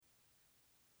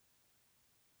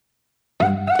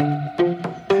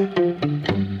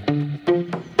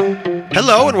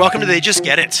Hello and welcome to They Just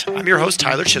Get It. I'm your host,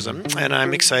 Tyler Chisholm, and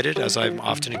I'm excited, as I'm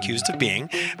often accused of being,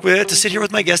 to sit here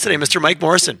with my guest today, Mr. Mike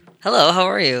Morrison. Hello, how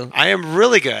are you? I am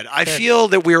really good. I feel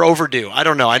that we're overdue. I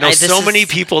don't know. I know so many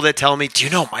people that tell me, do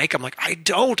you know Mike? I'm like, I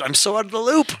don't. I'm so out of the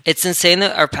loop. It's insane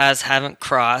that our paths haven't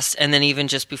crossed. And then even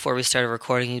just before we started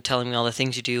recording, you telling me all the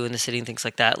things you do in the city and things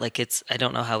like that. Like I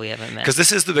don't know how we haven't met. Because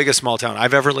this is the biggest small town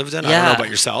I've ever lived in. Yeah. I don't know about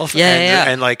yourself. Yeah.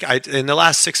 And like in the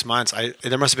last 6 months,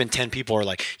 there must have been 10 people who are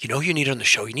like, you need on the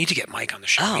show. You need to get Mike on the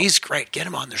show. Oh. He's great. Get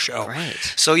him on the show. Right.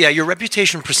 So yeah, your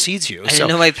reputation precedes you. I didn't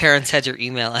know my parents had your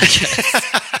email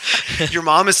address. Your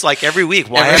mom is like every week,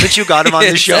 why haven't you got him on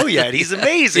the show yet? He's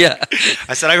amazing. Yeah.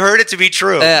 I said, I've heard it to be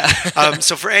true. Yeah.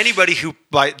 So for anybody who,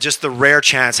 by just the rare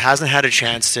chance, hasn't had a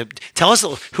chance to tell us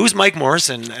who's Mike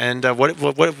Morrison and what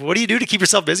do you do to keep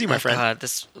yourself busy, my friend? God,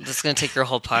 this is going to take your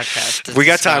whole podcast. We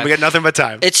got time. We got nothing but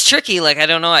time. It's tricky. Like, I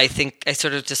don't know. I think I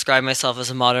sort of describe myself as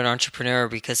a modern entrepreneur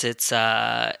because it's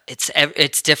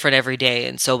different every day.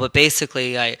 And so, but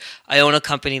basically, I own a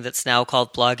company that's now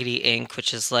called Bloggity Inc.,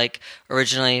 which is like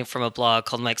originally from a blog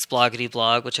called Mike's Bloggity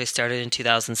Blog, which I started in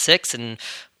 2006 and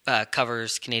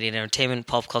covers Canadian entertainment,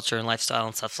 pop culture, and lifestyle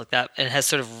and stuff like that. And it has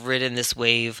sort of ridden this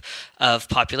wave of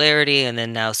popularity and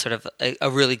then now sort of a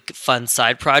really fun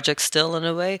side project still in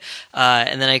a way.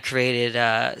 And then I created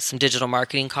some digital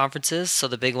marketing conferences. So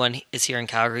the big one is here in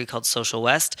Calgary called Social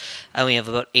West. And we have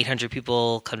about 800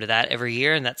 people come to that every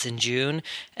year, and that's in June.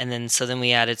 And then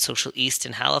we added Social East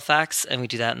in Halifax, and we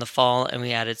do that in the fall. And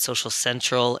we added Social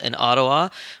Central in Ottawa,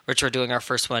 which we're doing our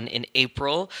first one in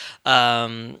April.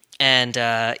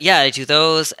 I do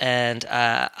those, and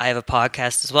I have a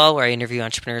podcast as well where I interview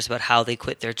entrepreneurs about how they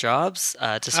quit their jobs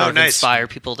to sort of inspire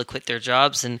people to quit their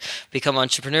jobs and become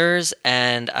entrepreneurs.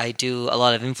 And I do a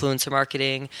lot of influencer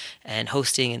marketing and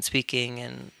hosting and speaking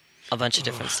and a bunch of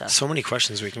different stuff. So many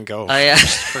questions we can go. Yeah.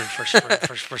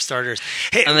 for starters.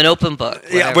 Hey, I'm an open book.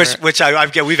 Yeah, which we've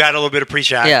had a little bit of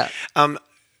pre-chat. Yeah.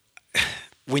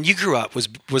 When you grew up,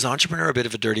 was entrepreneur a bit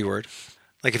of a dirty word?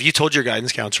 Like if you told your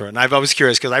guidance counselor, and I was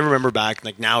curious because I remember back,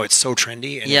 like now it's so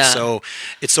trendy and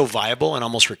it's so viable and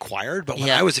almost required. But if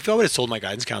I would have told my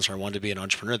guidance counselor I wanted to be an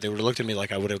entrepreneur, they would have looked at me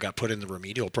like I would have got put in the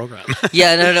remedial program.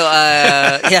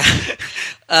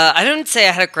 I didn't say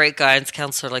I had a great guidance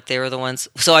counselor. Like they were the ones.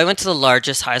 So I went to the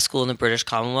largest high school in the British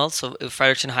Commonwealth. So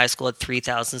Fredericton High School had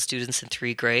 3,000 students in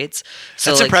 3 grades. So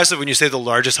that's impressive when you say the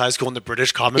largest high school in the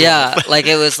British Commonwealth. Yeah,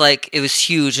 it was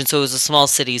huge, and so it was a small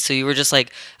city. So you were just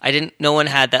like, no one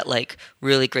had that like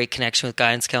really great connection with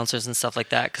guidance counselors and stuff like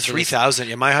that. 3,000.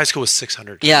 Yeah, my high school was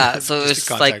 600. Yeah, so it was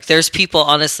like there's people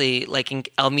honestly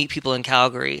like I'll meet people in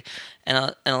Calgary.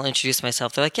 And I'll introduce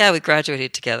myself. They're like, yeah, we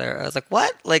graduated together. I was like,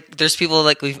 what? Like, there's people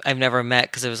like I've never met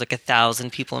because there was like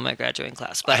 1,000 people in my graduating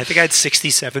class. But I think I had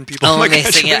 67 people in my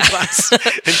graduating class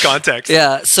in context.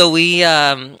 Yeah. So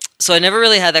so I never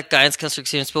really had that guidance counselor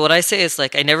experience. But what I say is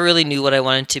like I never really knew what I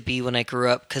wanted to be when I grew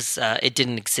up because it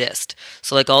didn't exist.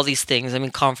 So like all these things, I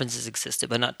mean, conferences existed,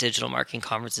 but not digital marketing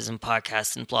conferences and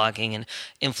podcasts and blogging and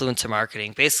influencer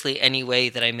marketing. Basically, any way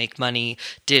that I make money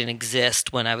didn't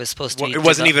exist when I was supposed to. It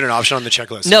wasn't even an option on the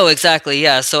checklist. No, exactly.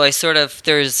 Yeah. So I sort of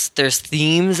there's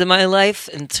themes in my life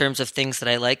in terms of things that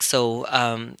I like. So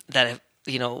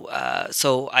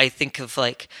so I think of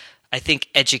I think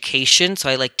education. So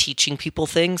I like teaching people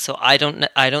things. So I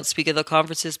don't speak at the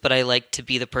conferences, but I like to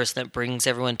be the person that brings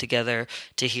everyone together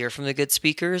to hear from the good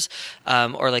speakers.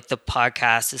 Or like the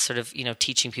podcast is sort of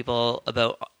teaching people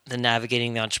about the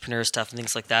navigating the entrepreneur stuff and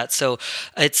things like that. So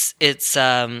it's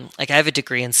like I have a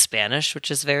degree in Spanish,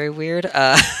 which is very weird.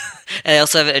 And I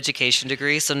also have an education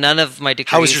degree. So none of my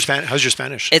degrees. How's your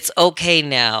Spanish? It's okay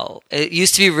now. It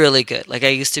used to be really good. Like I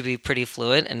used to be pretty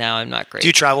fluent, and now I'm not great. Do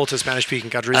you travel to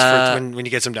Spanish-speaking countries when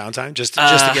you get some downtime, just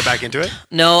to get back into it?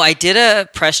 No, I did a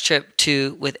press trip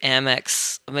with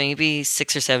Amex maybe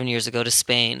 6 or 7 years ago to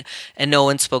Spain, and no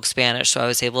one spoke Spanish, so I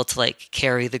was able to like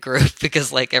carry the group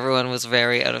because like everyone was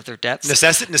very out of their depths.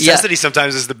 Necessity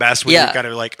sometimes is the best when you've got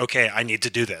to like, okay, I need to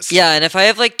do this. Yeah, and if I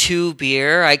have like 2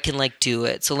 beer, I can like do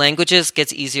it. So languages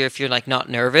gets easier if you're like not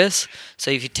nervous.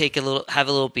 So if you have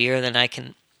a little beer, then I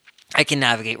can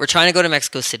navigate. We're trying to go to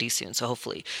Mexico City soon, so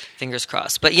hopefully, fingers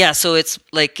crossed. But yeah, so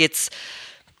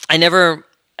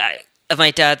my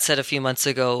dad said a few months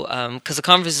ago, because the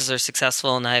conferences are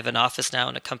successful and I have an office now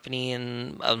and a company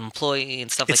and an employee and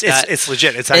stuff like that. It's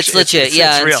legit. It's legit.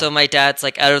 Yeah. It's real. And so my dad's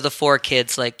like, out of the 4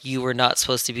 kids, like you were not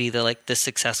supposed to be the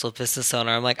successful business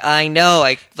owner. I'm like, I know.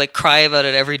 I like cry about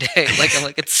it every day. Like I'm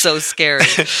like, it's so scary.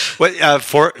 What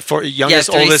for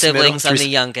youngest, 3 oldest, siblings. middle? I'm the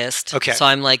youngest. Okay. So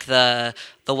I'm like the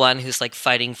the one who's like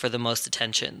fighting for the most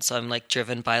attention. So I'm like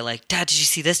driven by like, Dad, did you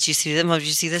see this? Did you see that? Mom, did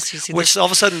you see this? Did you see this? Which all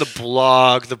of a sudden the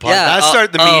blog, the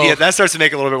podcast, that starts to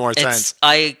make a little bit more sense.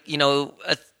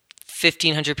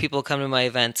 1,500 people come to my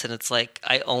events, and it's like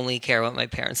I only care what my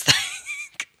parents think.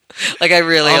 Like I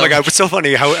really. Oh my God, it's so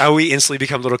funny how we instantly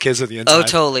become little kids at the inside. Oh,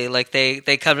 totally. Like they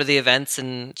come to the events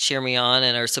and cheer me on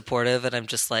and are supportive, and I'm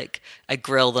just like I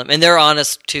grill them, and they're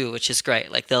honest too, which is great.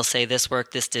 Like they'll say this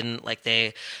worked, this didn't. Like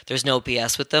there's no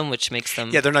BS with them, which makes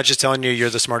them. Yeah, they're not just telling you you're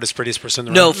the smartest, prettiest person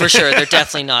in the room. No, room. for sure, they're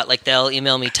definitely not. Like they'll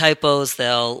email me typos.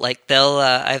 I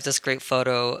have this great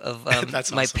photo of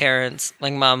my parents.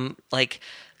 My mom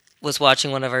was watching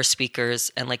one of our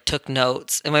speakers and like took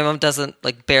notes, and my mom doesn't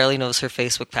barely knows her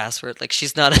Facebook password. Like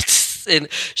she's not and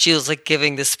she was like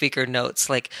giving the speaker notes,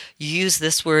 like you use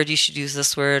this word, you should use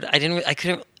this word. I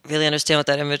couldn't really understand what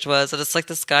that image was, and it's like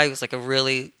this guy who's like a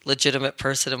really legitimate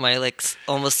person, and my like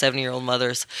almost 70-year-old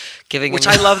mother's giving which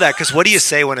him I love that, because what do you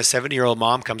say when a 70-year-old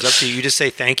mom comes up to you? You just say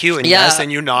thank you and yes,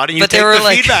 and you nod and you take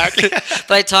the feedback.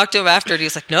 But I talked to him after, and he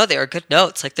was like, no, they were good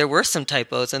notes. Like there were some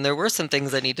typos and there were some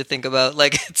things I need to think about.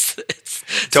 Like it's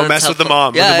don't mess with the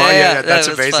mom. Yeah, that's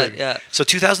amazing. Fun, yeah. So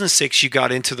 2006, you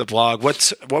got into the blog.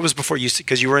 What was before you?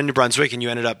 Because you were in New Brunswick and you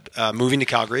ended up moving to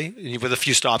Calgary with a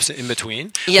few stops in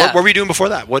between. Yeah. What were you doing before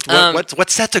that? What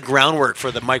set the groundwork for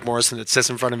the Mike Morrison that sits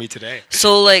in front of me today?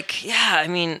 So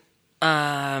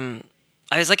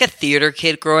I was like a theater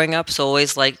kid growing up, so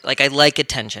always I like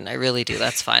attention. I really do.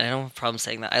 That's fine. I don't have a problem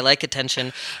saying that. I like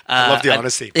attention. I love the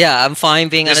honesty. I'm fine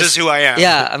being This is who I am.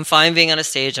 Yeah, I'm fine being on a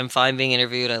stage. I'm fine being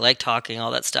interviewed. I like talking,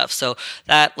 all that stuff. So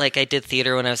that, I did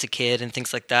theater when I was a kid and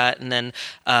things like that. And then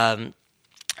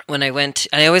when I went,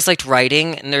 and I always liked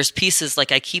writing, and there's pieces,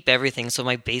 I keep everything, so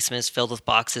my basement is filled with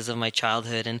boxes of my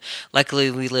childhood, and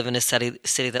luckily we live in a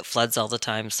city that floods all the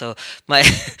time, so my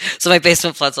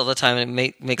basement floods all the time, and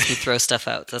it makes me throw stuff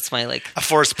out. That's my a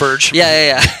forced purge.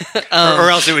 Yeah. Or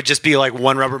else it would just be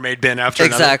one Rubbermaid bin after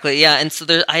another. Exactly, yeah, and so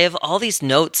I have all these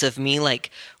notes of me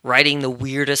writing the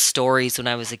weirdest stories when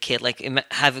I was a kid,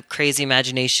 have a crazy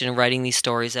imagination and writing these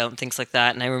stories out and things like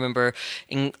that. And I remember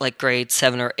in grade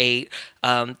 7 or 8,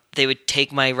 they would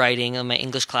take my writing in my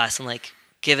English class and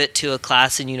give it to a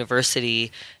class in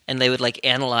university, and they would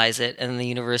analyze it, and the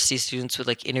university students would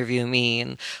interview me,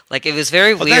 and it was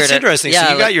very weird. That's interesting. So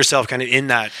you got yourself kind of in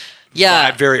that.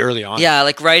 Yeah, very early on. Yeah,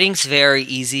 writing's very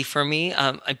easy for me.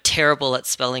 I'm terrible at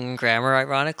spelling and grammar,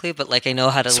 ironically, but I know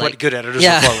how to. That's what good editors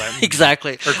are for, right?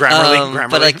 Exactly. Or Grammarly.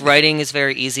 But writing is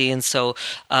very easy, and so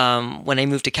when I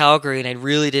moved to Calgary and I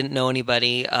really didn't know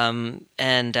anybody,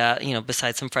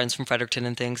 besides some friends from Fredericton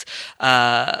and things.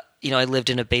 I lived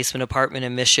in a basement apartment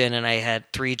in Mission, and I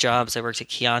had 3 jobs. I worked at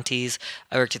Chianti's,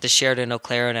 I worked at the Sheraton Eau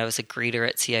Claire, and I was a greeter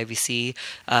at CIBC.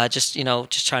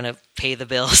 Just trying to pay the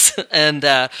bills. And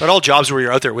but all jobs where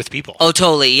you're out there with people. Oh,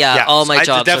 totally, yeah. All my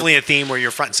jobs. Definitely a theme where you're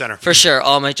front and center. For sure,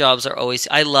 all my jobs are always.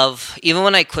 I love, even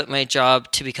when I quit my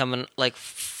job to become an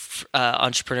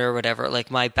entrepreneur or whatever,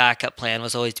 my backup plan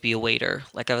was always to be a waiter.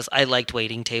 I liked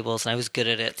waiting tables, and I was good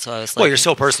at it, so I was well, you're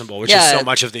so personable, which is so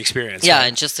much of the experience. Yeah, right?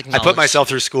 and just I put myself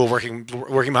through school working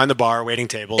behind the bar, waiting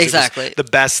tables. Exactly. The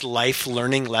best life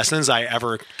learning lessons I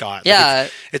ever got. Yeah.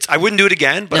 I wouldn't do it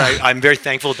again, but I'm very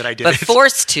thankful that I did but it. But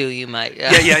forced to, you might.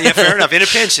 Yeah, fair enough. In a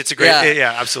pinch, it's a great,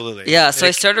 absolutely. Yeah, so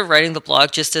I started writing the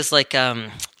blog just as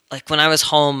when I was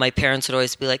home, my parents would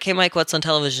always be like, "Hey, Mike, what's on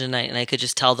television tonight?" And I could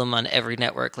just tell them on every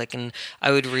network. And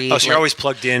I would read. Oh, so you're always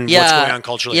plugged in. What's going on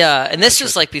culturally? Yeah, and this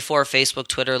was before Facebook,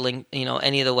 Twitter, link,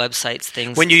 any of the websites,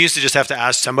 things. When you used to just have to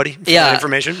ask somebody for that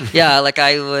information. Yeah,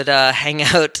 I would hang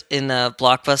out in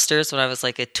Blockbusters when I was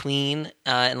a tween,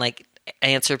 and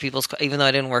answer people's. Even though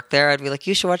I didn't work there, I'd be like,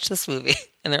 "You should watch this movie."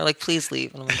 And they're like, "Please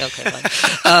leave." And I'm like, "Okay,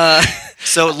 fine."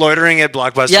 So loitering at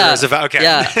Blockbuster is about okay.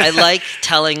 Yeah, I like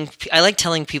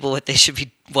telling people what they should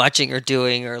be watching or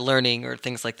doing or learning or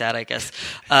things like that, I guess.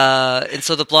 And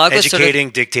so the blog was educating,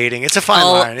 dictating. It's a fine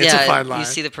line. It's a fine line. You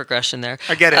see the progression there.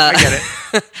 I get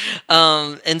it.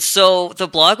 And so the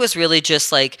blog was really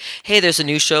just hey, there's a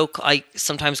new show. I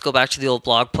sometimes go back to the old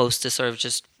blog post to sort of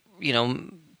just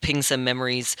ping some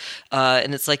memories,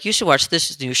 and it's you should watch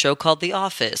this new show called The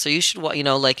Office, or you should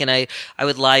and I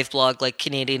would live blog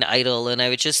Canadian Idol, and I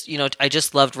would just I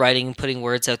just loved writing and putting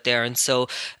words out there, and so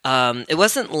it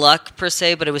wasn't luck per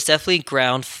se, but it was definitely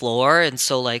ground floor, and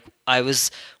so I was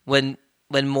when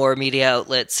more media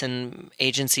outlets and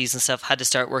agencies and stuff had to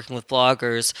start working with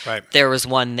bloggers, right. There was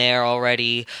one there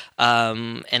already,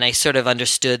 and I sort of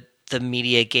understood the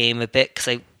media game a bit because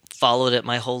I followed it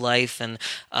my whole life, and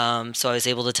so I was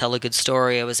able to tell a good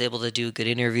story. I was able to do good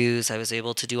interviews. I was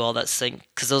able to do all that thing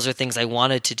because those are things I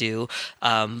wanted to do.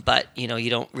 But you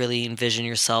don't really envision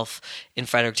yourself in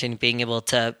Fredericton being able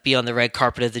to be on the red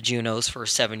carpet of the Junos for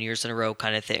 7 years in a row,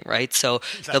 kind of thing, right? So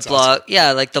That's the blog,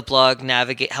 awesome. like the blog,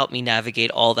 helped me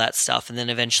navigate all that stuff, and then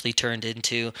eventually turned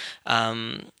into.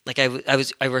 I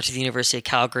worked at the University of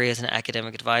Calgary as an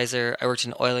academic advisor. I worked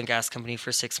in an oil and gas company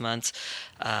for 6 months.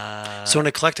 So an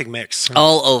eclectic mix.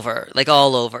 All over.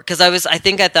 Because I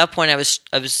think at that point I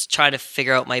was trying to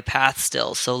figure out my path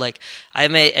still. So like I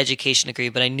have my education degree,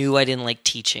 but I knew I didn't like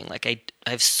teaching. Like I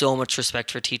have so much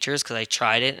respect for teachers because I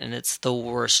tried it and it's the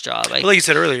worst job. Like you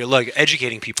said earlier, like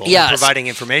educating people, yeah, and providing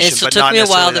information, so but it took not me a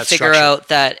necessarily while to that figure structure. out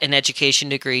that an education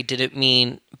degree didn't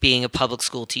mean being a public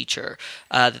school teacher.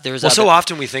 That there was so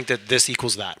often we think that this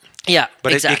equals that. Yeah,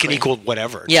 But exactly. it can equal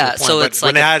whatever. Yeah, to the point. so But it's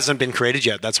when like it hasn't been created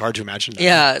yet, that's hard to imagine. That.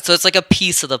 Yeah, so it's like a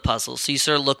piece of the puzzle. So you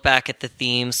sort of look back at the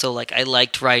theme. So like I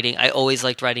liked writing. I always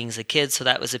liked writing as a kid, so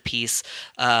that was a piece.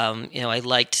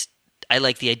 I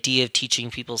like the idea of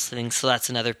teaching people things, so that's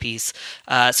another piece.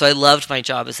 So I loved my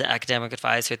job as an academic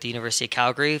advisor at the University of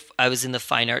Calgary. I was in the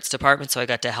fine arts department, so I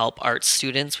got to help art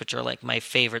students, which are like my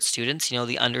favorite students,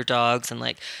 the underdogs and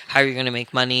like how you're going to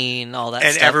make money and all that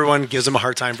And stuff. everyone gives them a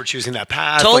hard time for choosing that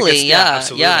path. Totally, Like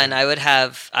absolutely. yeah. And I would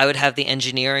have the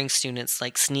engineering students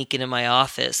like sneak into my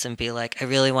office and be like, I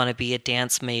really want to be a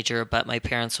dance major, but my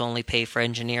parents will only pay for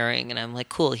engineering. And I'm like,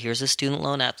 cool, here's a student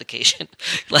loan application.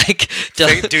 Like,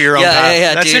 Do your own path.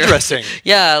 That's interesting.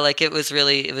 Yeah, like it was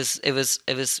really,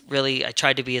 I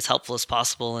tried to be as helpful as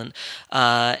possible.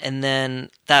 And then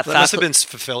that must have been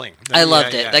fulfilling. I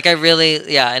loved it. Yeah. Like I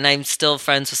really, and I'm still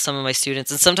friends with some of my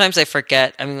students. And sometimes I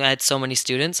forget. I mean, I had so many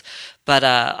students, but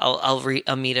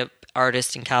I'll meet a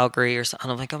artist in Calgary or something.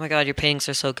 I'm like, oh my God, your paintings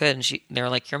are so good. And they were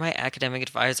like, you're my academic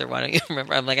advisor. Why don't you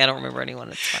remember? I'm like, I don't remember anyone.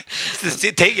 It's fine.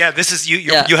 This is you.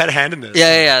 You had a hand in this.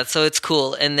 Yeah. So it's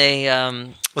cool. And they,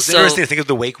 it's interesting to think of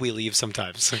the wake we leave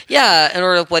sometimes. Yeah.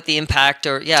 or what the impact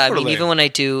totally. I mean, even when I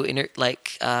do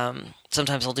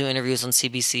sometimes I'll do interviews on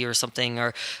CBC or something,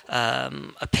 or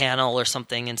a panel or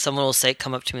something, and someone will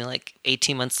come up to me like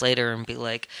 18 months later and be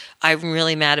like, I'm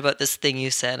really mad about this thing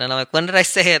you said. And I'm like, when did I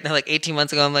say it? And they're like, 18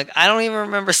 months ago. I'm like, I don't even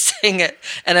remember saying it.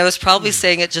 And I was probably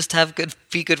saying it just to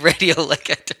be good radio. Like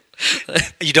I do.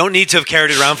 You don't need to have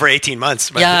carried it around for 18 months.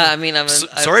 But yeah, I mean,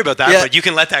 sorry about that, but you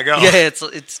can let that go. Yeah,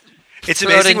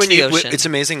 it's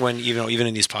amazing when even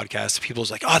in these podcasts,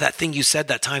 people's like, oh, that thing you said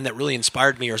that time that really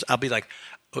inspired me, or I'll be like,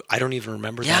 I don't even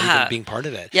remember that even being part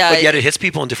of it. Yeah, but yet it hits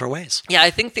people in different ways. Yeah,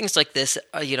 I think things like this,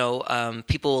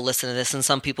 people will listen to this, and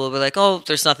some people will be like, "Oh,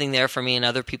 there's nothing there for me," and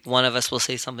other people, one of us will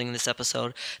say something in this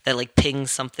episode that like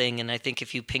pings something, and I think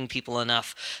if you ping people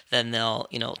enough, then they'll,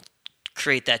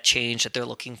 create that change that they're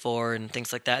looking for and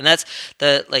things like that. And that's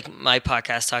my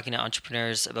podcast talking to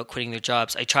entrepreneurs about quitting their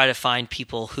jobs. I try to find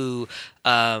people who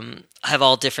have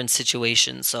all different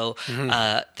situations. So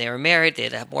they were married, they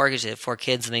had a mortgage, they had 4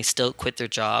 kids, and they still quit their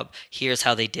job. Here's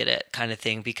how they did it, kind of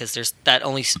thing, because that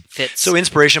only fits. So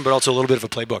inspiration, but also a little bit of a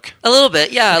playbook. A little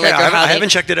bit, yeah. Okay, I haven't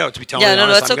checked it out, to be totally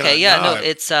honest. No,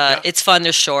 it's okay. It's fun.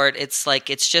 They're short.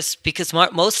 It's just because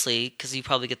mostly because you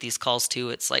probably get these calls too.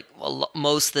 It's like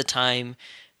most of the time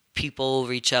people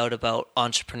reach out about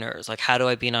entrepreneurs. Like, how do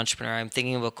I be an entrepreneur? I'm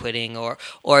thinking about quitting, or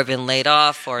I've been laid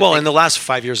off. In the last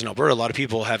 5 years in Alberta, a lot of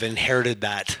people have inherited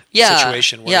that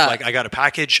situation where like, I got a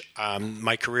package.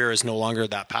 My career is no longer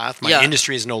that path. My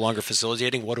industry is no longer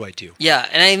facilitating. What do I do? Yeah.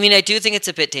 And I mean, I do think it's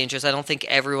a bit dangerous. I don't think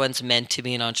everyone's meant to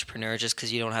be an entrepreneur just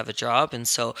because you don't have a job. And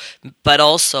so, but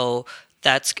also,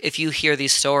 if you hear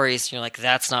these stories and you're like,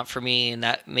 that's not for me, and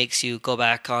that makes you go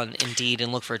back on Indeed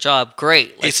and look for a job,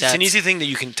 great. Like it's an easy thing that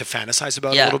you can to fantasize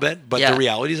about a little bit, but the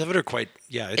realities of it are quite,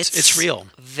 it's real.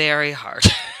 Very hard.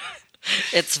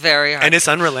 It's very hard. And it's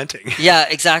unrelenting. Yeah,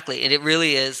 exactly. And it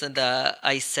really is. And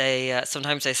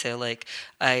sometimes I say like,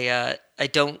 I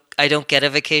don't get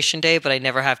a vacation day, but I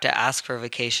never have to ask for a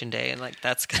vacation day, and like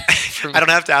that's good for me. I don't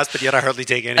have to ask, but yet I hardly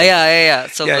take any. Yeah.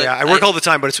 So I work all the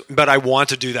time, but I want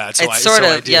to do that. So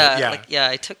I do.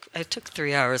 I took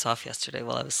 3 hours off yesterday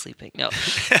while I was sleeping. No.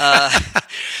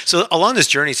 So along this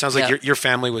journey, it sounds like your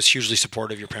family was hugely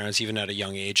supportive. Your parents, even at a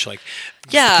young age, like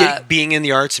being in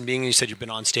the arts and you said you've been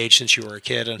on stage since you were a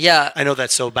kid. And I know that.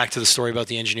 So back to the story about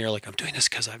the engineer, like I'm doing this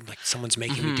because I'm like someone's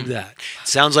making me do that. It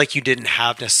sounds like you didn't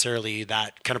have necessarily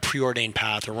that kind of preordained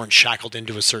path or weren't shackled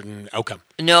into a certain outcome.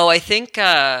 No, I think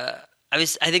I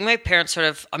think my parents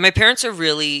are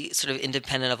really sort of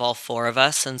independent of all four of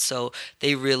us, and so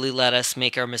they really let us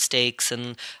make our mistakes,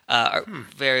 and are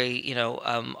very,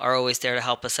 are always there to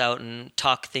help us out and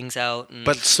talk things out. And,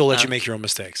 but still let you make your own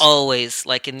mistakes. Always,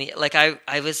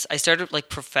 I started like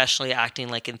professionally acting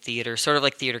like in theater, sort of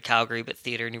like Theater Calgary, but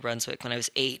theater New Brunswick when I was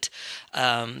 8.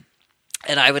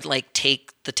 And I would like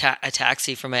take a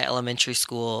taxi from my elementary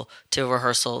school to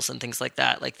rehearsals and things like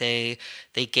that. Like they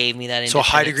gave me that independence. So a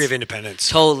high degree of independence.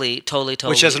 Totally.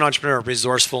 Which as an entrepreneur,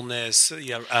 resourcefulness,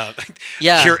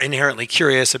 inherently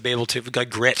curious, and be able to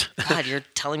grit. God, you're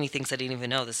telling me things I didn't even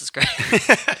know. This is great.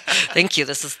 Thank you.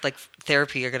 This is like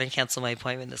therapy. You're going to cancel my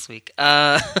appointment this week.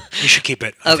 You should keep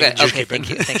it. Okay. Thank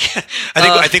you.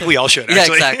 I think we all should.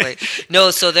 Actually. Yeah, exactly. No,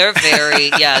 so they're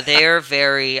very. They are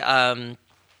very.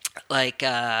 Like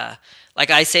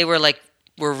I say, we're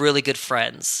really good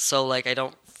friends. So like I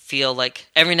don't feel like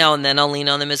every now and then I'll lean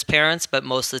on them as parents, but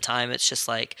most of the time it's just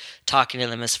like talking to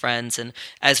them as friends. And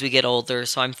as we get older,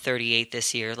 so I'm 38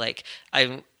 this year. Like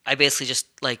I basically just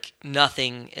like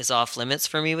nothing is off limits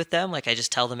for me with them. Like I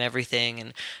just tell them everything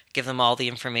and give them all the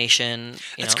information.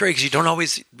 That's great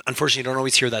because unfortunately, you don't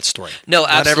always hear that story. No,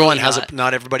 absolutely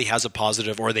not everybody has a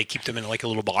positive, or they keep them in like a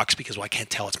little box because I can't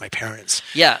tell, it's my parents.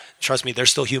 Yeah, trust me, they're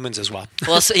still humans as well.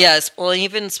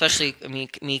 Even especially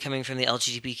me coming from the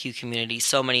LGBTQ community,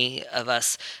 so many of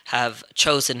us have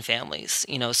chosen families.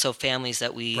 So families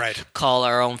that we call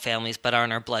our own families, but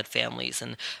aren't our blood families,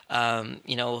 and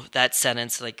that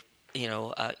sentence like.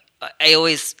 I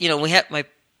always,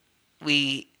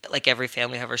 we like every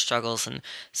family have our struggles, and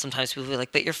sometimes people are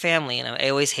like, but your family, and I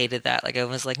always hated that. Like I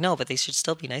was like, no, but they should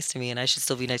still be nice to me, and I should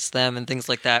still be nice to them, and things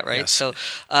like that, right? Yes. So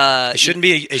it shouldn't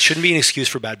be an excuse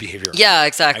for bad behavior. Yeah,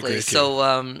 exactly.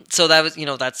 So so that was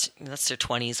that's their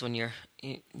 20s when you're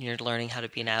learning how to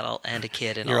be an adult and a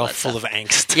kid, and you're all all that full stuff. of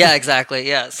angst. Yeah, exactly.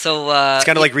 Yeah, so it's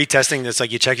kind of like retesting. It's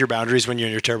like you check your boundaries when you're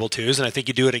in your terrible 2s, and I think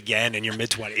you do it again in your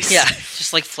mid-20s. Yeah,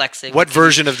 just like flexing. What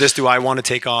version of this do I want to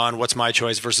take on? What's my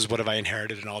choice versus what have I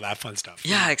inherited, and all that fun stuff.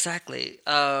 Yeah, exactly.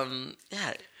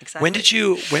 Exactly.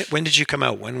 When did you come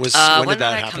out? When did that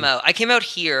happen? I come out? I came out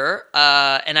here,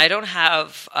 and I don't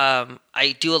have.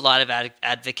 I do a lot of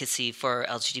advocacy for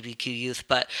LGBTQ youth,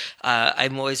 but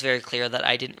I'm always very clear that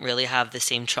I didn't really have the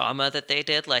same trauma that they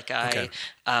did. Like this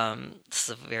is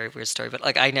a very weird story, but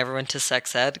like I never went to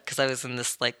sex ed because I was in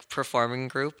this like performing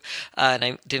group, and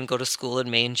I didn't go to school in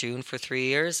May and June for 3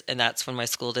 years, and that's when my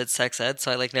school did sex ed.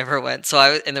 So I like never went.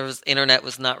 So internet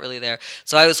was not really there,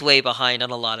 so I was way behind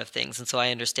on a lot of things, and so I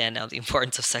understand now the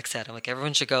importance of sex ed. I'm like,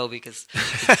 everyone should go because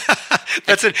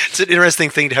it's an interesting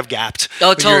thing to have gapped.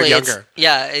 Oh, totally. When you're younger.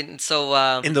 And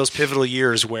so in those pivotal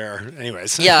years where,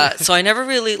 anyways. Yeah, so I never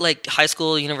really like high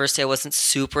school, university. I wasn't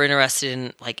super interested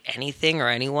in like anything or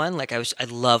anyone. Like I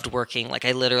loved working. Like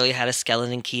I literally had a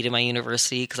skeleton key to my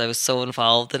university because I was so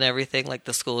involved in everything. Like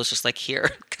the school was just like here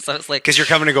because I was like because you're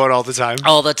coming and going all the time.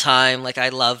 All the time. Like I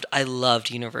loved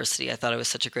university. I thought it was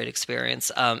such a great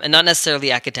experience, and not necessarily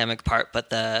the academic part, but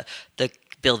the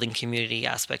building community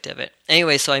aspect of it.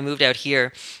 Anyway, so I moved out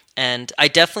here, and I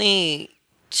definitely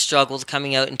struggled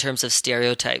coming out in terms of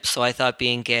stereotypes. So I thought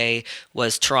being gay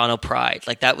was Toronto pride.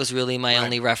 Like that was really my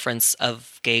only reference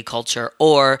of gay culture,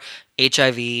 or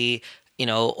HIV,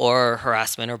 or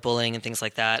harassment or bullying and things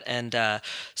like that. And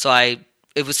so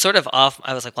it was sort of off.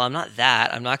 I was like, well, I'm not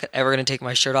that. I'm not ever going to take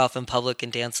my shirt off in public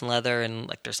and dance in leather. And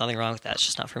like, there's nothing wrong with that. It's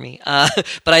just not for me.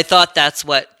 But I thought that's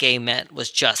what gay meant, was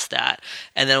just that.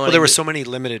 And then there were so many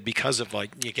limited because of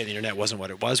like, the internet wasn't what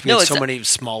it was. We had so many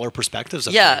smaller perspectives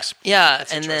of things. Yeah.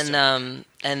 That's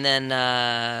and then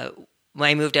when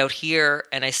I moved out here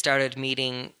and I started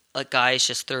meeting like guys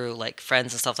just through like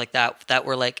friends and stuff like that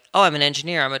were like, oh, I'm an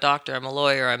engineer, I'm a doctor, I'm a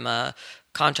lawyer, I'm a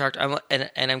contractor,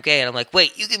 and I'm gay, and I'm like,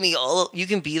 wait, you can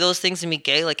be those things and be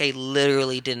gay? Like I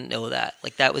literally didn't know that.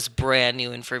 Like that was brand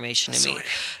new information to me.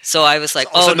 So I was like,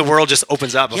 all of a sudden the world just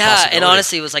opens up. Yeah, and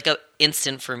honestly, it was like an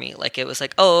instant for me. Like it was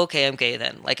like, oh, okay, I'm gay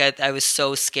then. Like I was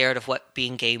so scared of what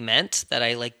being gay meant that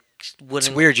I like wouldn't.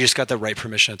 It's weird. You just got the right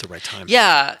permission at the right time.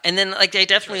 Yeah, and then like I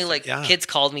definitely kids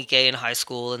called me gay in high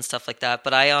school and stuff like that.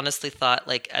 But I honestly thought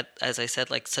as I said,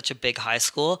 like such a big high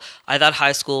school. I thought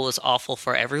high school was awful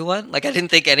for everyone. Like I didn't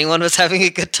think anyone was having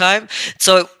a good time.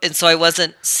 So I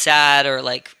wasn't sad or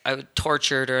like I was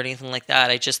tortured or anything like that.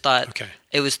 I just thought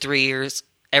it was 3 years.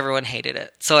 Everyone hated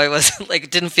it. So I wasn't like,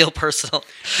 it didn't feel personal.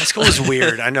 High school was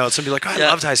weird. I know. Some people are like, I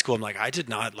loved high school. I'm like, I did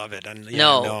not love it. And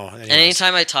no. And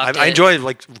anytime I talk I enjoy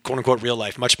like quote unquote real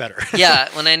life much better. Yeah.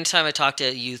 Anytime I talk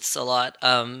to youths a lot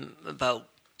about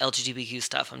LGBTQ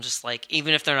stuff, I'm just like,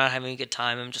 even if they're not having a good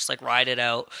time, I'm just like, ride it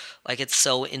out. Like, it's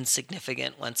so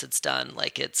insignificant once it's done.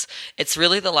 Like, it's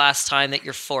really the last time that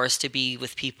you're forced to be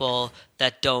with people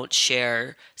that don't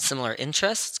share similar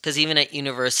interests. Because even at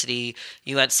university,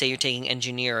 you might say you're taking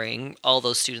engineering, all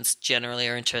those students generally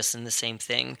are interested in the same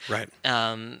thing, right?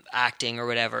 Acting or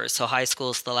whatever. So high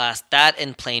school is the last. That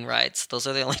and plane rides. Those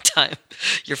are the only time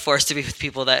you're forced to be with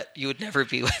people that you would never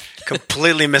be with.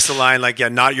 Completely misaligned. Like, yeah,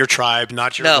 not your tribe,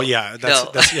 not your. No, well, yeah,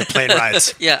 that's plane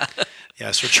rides. Yeah.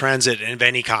 Yeah, so transit of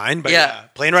any kind,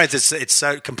 but plane rides, it's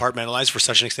compartmentalized for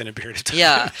such an extended period of time.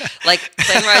 Yeah, like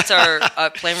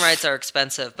plane rides are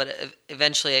expensive, but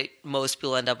eventually most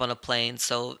people end up on a plane.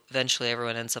 So eventually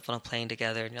everyone ends up on a plane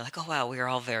together, and you're like, oh wow, we are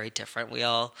all very different.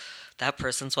 That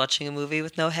person's watching a movie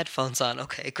with no headphones on.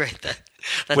 Okay, great. That's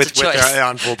a choice. With their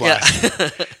on full blast. Yeah.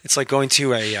 It's like going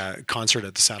to a concert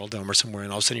at the Saddle Dome or somewhere,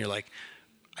 and all of a sudden you're like,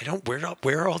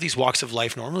 where are all these walks of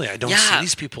life normally? I don't see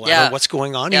these people. I don't know what's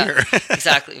going on here.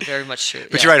 Exactly. Very much true.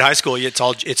 But you're right, high school,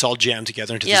 it's all jammed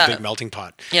together into this big melting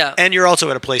pot. Yeah. And you're also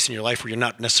at a place in your life where you're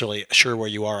not necessarily sure where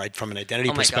you are from an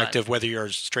identity perspective, whether you're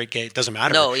straight, gay, it doesn't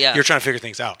matter. No, yeah. You're trying to figure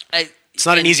things out. It's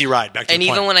not an easy ride, back to the point.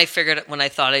 And even when I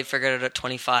thought I figured it at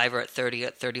 25 or at 30,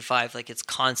 at 35, like, it's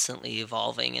constantly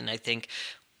evolving. And I think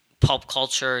pulp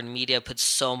culture and media puts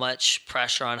so much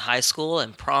pressure on high school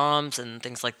and proms and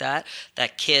things like that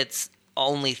kids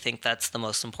only think that's the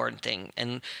most important thing.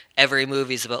 And every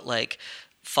movie's about, like,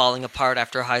 falling apart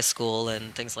after high school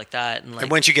and things like that. And, like,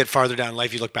 and once you get farther down in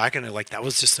life, you look back and like, that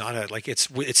was just not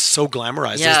it's so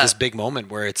glamorized. There's this big moment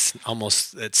where it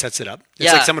sets it up.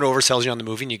 It's like someone oversells you on the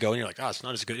movie and you go and you're like, oh, it's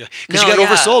not as good. Because you got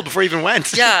oversold before you even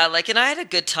went. Yeah, like, and I had a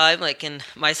good time, like, in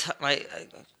my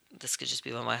this could just be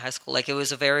about my high school. Like, it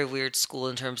was a very weird school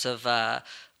in terms of,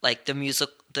 like,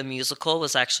 the musical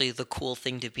was actually the cool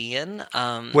thing to be in.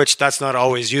 Which that's not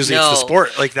always. Usually it's the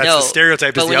sport. Like, that's the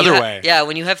stereotype is the other way. Yeah,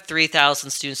 when you have 3,000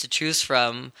 students to choose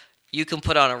from, you can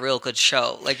put on a real good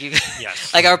show. Like, you,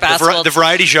 yes. Like our basketball. The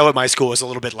variety show at my school was a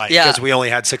little bit light because we only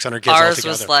had 600 kids Ours altogether.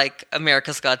 was like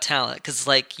America's Got Talent, because,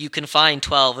 like, you can find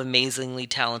 12 amazingly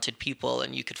talented people,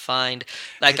 and you could find,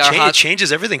 like, it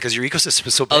changes everything because your ecosystem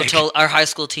is so big. Our high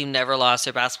school team never lost.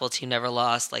 Our basketball team never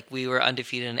lost. Like, we were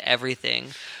undefeated in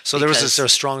everything. So there was this sort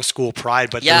of strong school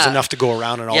pride, but there was enough to go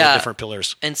around on all the different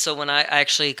pillars. And so when I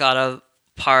actually got a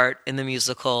part in the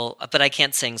musical, but I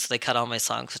can't sing, so they cut all my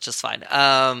songs, which is fine.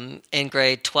 In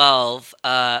grade 12,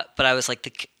 but I was like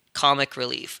the comic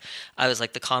relief. I was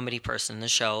like the comedy person in the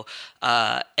show,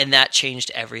 and that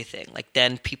changed everything. Like,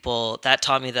 then that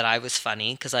taught me that I was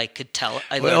funny because I could tell.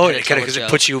 Because it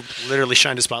puts you, literally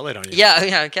shined a spotlight on you.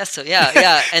 Yeah, I guess so.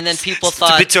 Yeah. And then people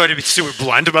thought it's a bit to be super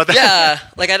blunt about that. Yeah,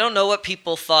 like, I don't know what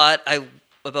people thought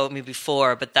about me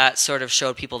before, but that sort of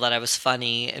showed people that I was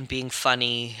funny, and being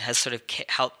funny has sort of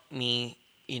helped me,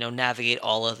 navigate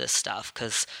all of this stuff,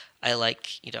 because I like,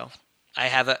 I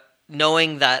have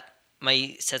knowing that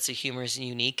my sense of humor is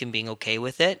unique and being okay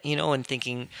with it,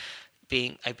 and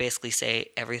I basically say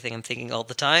everything I'm thinking all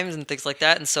the time and things like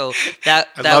that. And so I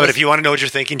love it. If you want to know what you're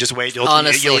thinking, just wait. You'll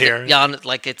hear. Yeah,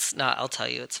 like, it's not. I'll tell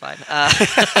you, it's fine. I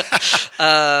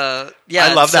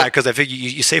love that because I think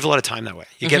you save a lot of time that way.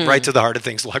 You get right to the heart of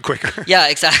things a lot quicker. Yeah,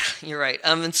 exactly. You're right.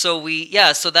 And so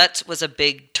so that was a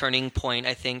big turning point,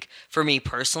 I think, for me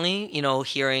personally.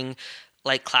 Hearing,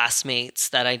 like, classmates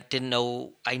that I didn't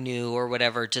know I knew or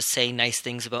whatever just say nice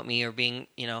things about me, or being,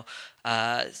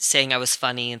 saying I was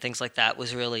funny and things like that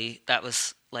was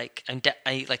like,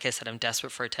 like I said, I'm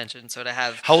desperate for attention. So to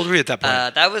have... How old were you at that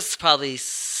point? That was probably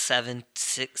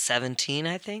 17,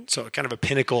 I think. So kind of a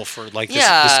pinnacle for, like,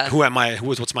 this who am I?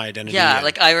 What's my identity? Yeah,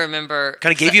 like, I remember...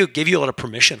 Kind of gave you a lot of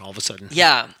permission all of a sudden.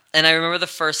 Yeah. And I remember the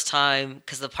first time,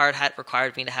 because the part had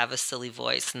required me to have a silly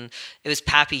voice, and it was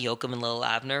Pappy Yoakum and Little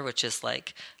Abner, which is,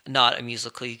 like, not a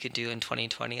musical you could do in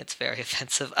 2020. It's very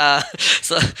offensive.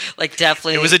 So, like,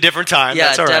 definitely... It was a different time. Yeah,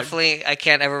 that's all right. Definitely. I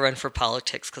can't ever run for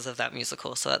politics because of that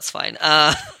musical, so that's fine.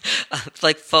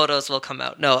 Like, photos will come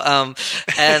out. No.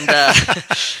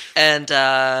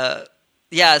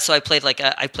 Yeah, so I played like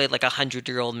a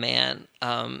 100-year-old man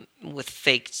with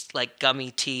fake, like,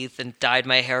 gummy teeth, and dyed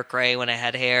my hair gray when I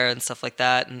had hair and stuff like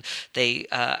that. And I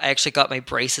actually got my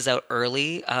braces out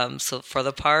early, so for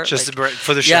the part, just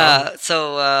for the show. Yeah,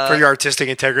 so for your artistic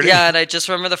integrity. Yeah, and I just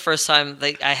remember the first time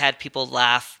I had people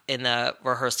laugh in the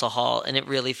rehearsal hall, and it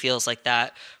really feels like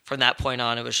that. From that point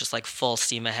on, it was just like full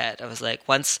steam ahead. I was like,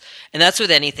 and that's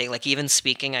with anything. Like, even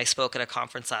speaking, I spoke at a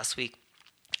conference last week.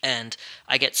 And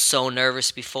I get so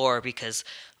nervous before, because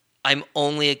I'm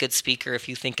only a good speaker if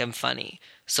you think I'm funny.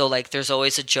 So, like, there's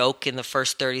always a joke in the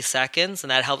first 30 seconds,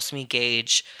 and that helps me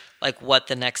gauge, like what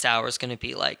the next hour is going to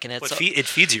be like, and it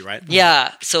feeds you, right?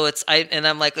 Yeah. So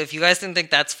I'm like, if you guys didn't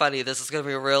think that's funny, this is going to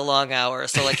be a real long hour.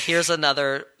 So like, here's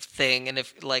another thing, and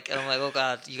if like, and I'm like, oh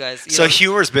god, you guys. So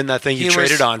humor's been that thing you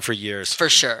traded on for years, for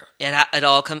sure. It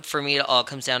all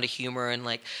comes down to humor, and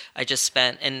like I just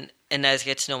spent and as I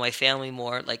get to know my family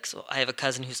more, like, so I have a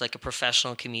cousin who's like a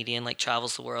professional comedian, like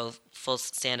travels the world, full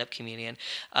stand-up comedian.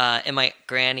 And my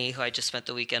granny, who I just spent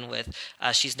the weekend with,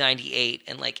 she's 98.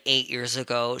 And like 8 years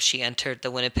ago, she entered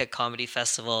the Winnipeg Comedy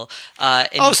Festival.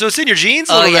 So it's in your genes?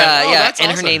 Oh, yeah, yeah. That's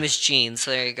and awesome. her name is Jean,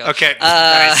 so there you go. Okay.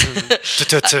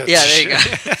 Nice. Yeah, there you go.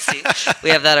 See,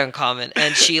 we have that in common.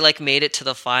 And she like made it to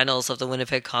the finals of the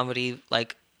Winnipeg Comedy,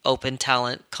 like, open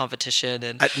talent competition,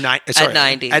 and at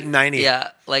 90, yeah,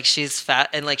 like she's fat,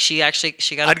 and like she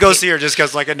got I'd go see her just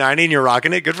because like at 90 and you're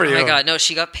rocking it. Good for you. Oh my god, no,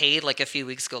 she got paid like a few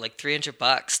weeks ago like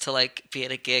 $300 to like be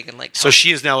at a gig, and like so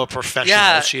she is now a professional.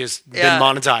 Yeah, she has been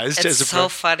monetized. It's so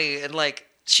funny, and like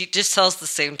she just tells the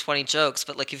same 20 jokes,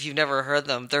 but like if you've never heard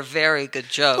them, they're very good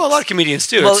jokes. Well, a lot of comedians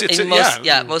do. Most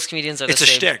comedians are the same. It's a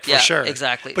shtick for sure.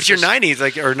 Exactly. But so you're 90,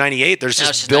 like, or 98. There's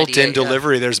just built-in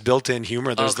delivery. There's built-in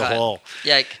humor. There's the whole.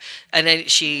 Yeah, like, and then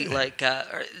she like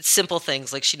simple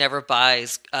things like she never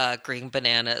buys green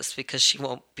bananas because she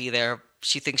won't be there.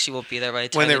 She thinks she won't be there by the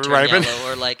time they turn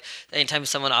yellow, or like anytime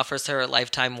someone offers her a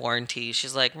lifetime warranty,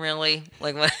 she's like, "Really?"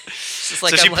 Like, what? She's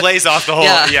like, so she plays off the whole.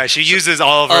 Yeah, she uses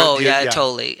all of her. Oh yeah,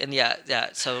 totally, and yeah.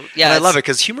 So yeah, and I love it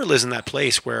because humor lives in that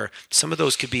place where some of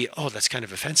those could be, that's kind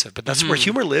of offensive, but that's where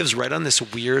humor lives, right on this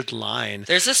weird line.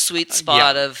 There's a sweet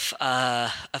spot of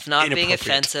not being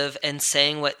offensive and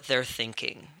saying what they're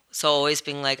thinking. So always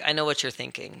being like, I know what you're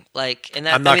thinking. Like, and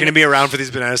that, I'm not going to be around for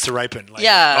these bananas to ripen. Like,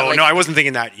 yeah. Oh, no, I wasn't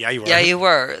thinking that. Yeah, you were. Yeah, you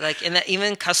were. Like, and that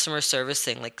even customer service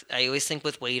thing. Like, I always think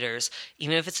with waiters,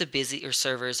 even if it's a busy, or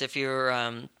servers, if you're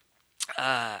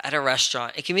at a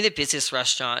restaurant, it can be the busiest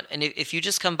restaurant, and if you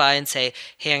just come by and say,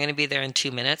 "Hey, I'm going to be there in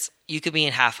 2 minutes," you could be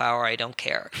in half hour. I don't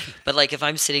care. But like if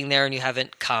I'm sitting there and you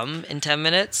haven't come in 10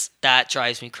 minutes, that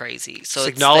drives me crazy. So just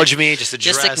acknowledge me, just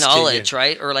acknowledge,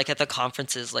 right? Or like at the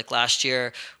conferences, like last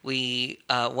year, we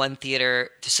one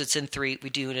theater. So it's in three. We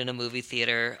do it in a movie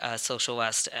theater, Social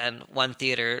West, and one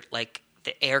theater like.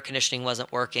 The air conditioning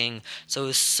wasn't working, so it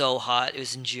was so hot. It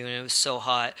was in June. It was so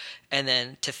hot. And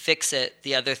then to fix it,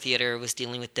 the other theater was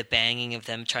dealing with the banging of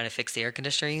them trying to fix the air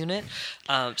conditioner unit.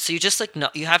 So you just like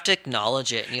you have to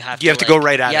acknowledge it, and you have to go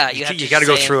right at it. You got to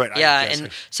go through it. Yeah,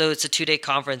 and so it's a 2-day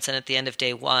conference, and at the end of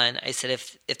day one, I said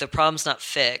if the problem's not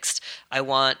fixed, I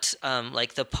want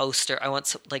like the poster. I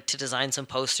want like to design some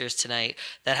posters tonight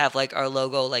that have like our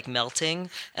logo like melting,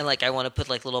 and like I want to put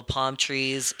like little palm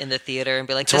trees in the theater and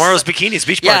be like tomorrow's bikinis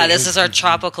beach party. Yeah, this is our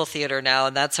tropical theater now,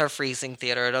 and that's our freezing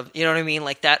theater. You know what I mean?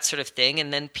 Like that sort of thing.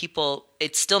 And then people,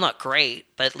 it's still not great,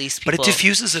 but at least people. But it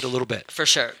diffuses it a little bit. For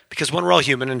sure. Because one, we're all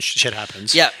human and shit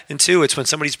happens. Yeah. And two, it's when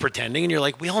somebody's pretending and you're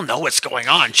like, we all know what's going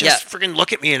on. Just freaking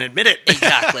look at me and admit it.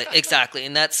 Exactly.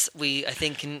 And that's, I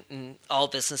think in all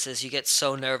businesses, you get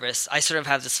so nervous. I sort of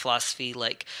have this philosophy,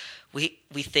 like we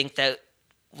think that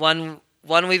one,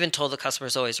 we've been told the customer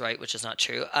is always right, which is not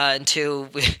true. And two,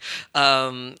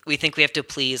 we think we have to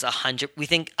please 100. We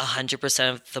think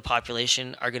 100% of the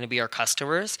population are going to be our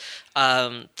customers.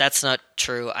 That's not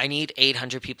true. I need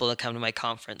 800 people to come to my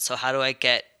conference. So how do I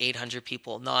get 800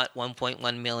 people, not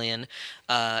 1.1 million,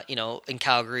 in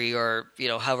Calgary or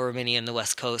however many in the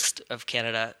west coast of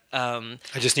Canada? I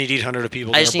just need 800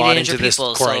 people that are bought into this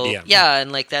core idea. Yeah,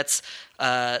 and like that's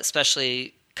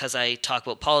especially. Because I talk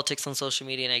about politics on social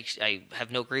media, and I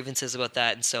have no grievances about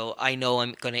that, and so I know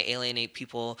I'm going to alienate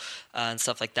people and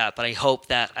stuff like that. But I hope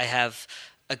that I have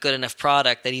a good enough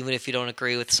product that even if you don't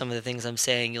agree with some of the things I'm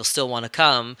saying, you'll still want to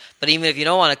come. But even if you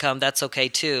don't want to come, that's okay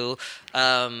too.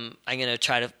 I'm going to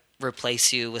try to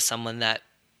replace you with someone that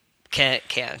can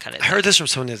kind of. I heard this from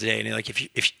someone the other day, and like,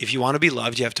 if you want to be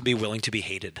loved, you have to be willing to be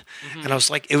hated. Mm-hmm. And I was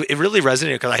like, it really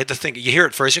resonated because I had to think. You hear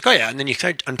it first, you're like, oh yeah, and then you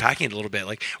start unpacking it a little bit.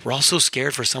 Like, we're all so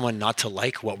scared for someone not to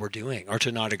like what we're doing or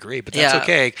to not agree, but that's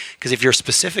okay because if you're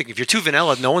specific, if you're too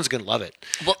vanilla, no one's going to love it.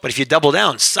 Well, but if you double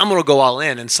down, someone will go all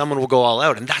in and someone will go all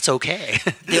out, and that's okay.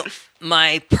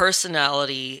 My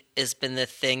personality has been the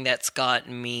thing that's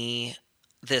gotten me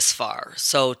this far.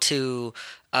 So to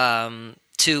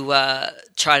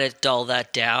try to dull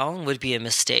that down would be a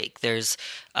mistake. There's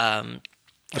it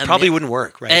probably wouldn't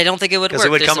work, right? I don't think it would work. Because it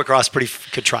would come across pretty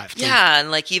contrived. Yeah, and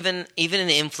like even in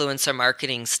the influencer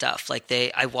marketing stuff, like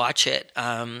I watch it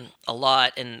a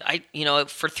lot, and I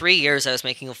for 3 years I was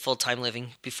making a full-time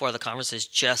living before the conferences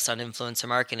just on influencer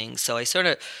marketing. So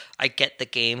I get the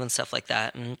game and stuff like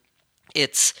that, and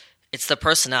it's the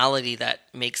personality that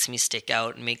makes me stick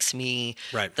out and makes me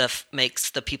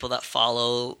makes the people that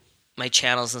follow my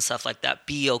channels and stuff like that,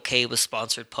 be okay with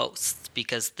sponsored posts,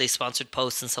 because they sponsored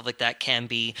posts and stuff like that can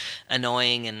be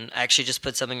annoying. And I actually just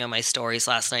put something on my stories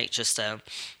last night. Just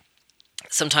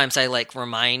sometimes I like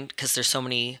remind, because there's so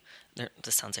many.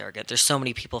 This sounds arrogant. There's so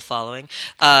many people following,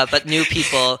 but new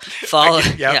people follow.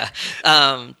 Yep.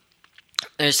 Yeah.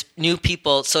 There's new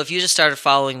people. So if you just started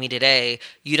following me today,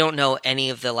 you don't know any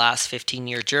of the last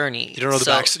 15-year journey. You don't know the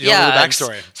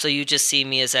backstory. So you just see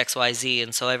me as XYZ.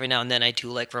 And so every now and then I do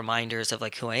like reminders of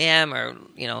like who I am, or,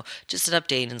 just an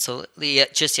update. And so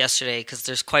just yesterday, because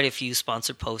there's quite a few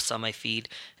sponsored posts on my feed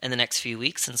in the next few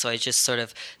weeks. And so I just sort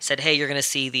of said, hey, you're going to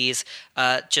see these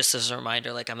just as a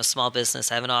reminder. Like, I'm a small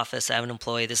business. I have an office. I have an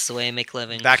employee. This is the way I make a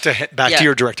living. Back to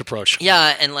your direct approach.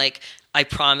 Yeah. And like, I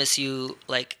promise you,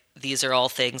 like, these are all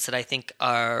things that I think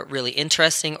are really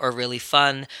interesting or really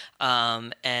fun,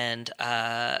 and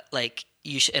like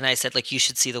you should. And I said, like, you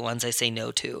should see the ones I say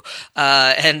no to,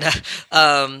 and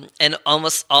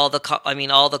almost all the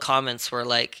comments were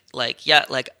like yeah,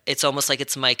 like it's almost like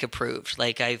it's Mike approved.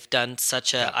 Like, I've done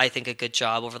such I think a good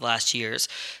job over the last years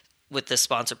with the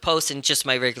sponsored post and just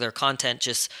my regular content.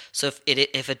 Just so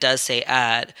if it does say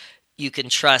ad, you can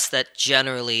trust that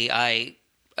generally I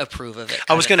approve of it.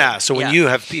 I was going to ask. So when you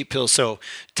have people,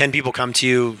 10 people come to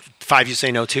you, 5 you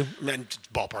say no to,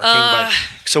 ballparking. But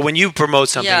so when you promote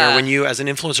something, or when you, as an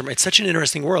influencer, it's such an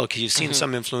interesting world, because you've seen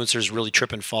some influencers really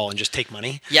trip and fall and just take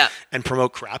money and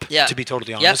promote crap, to be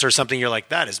totally honest, or something you're like,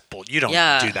 that is bull. You don't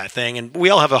do that thing. And we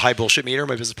all have a high bullshit meter.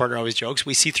 My business partner always jokes.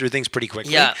 We see through things pretty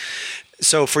quickly. Yeah.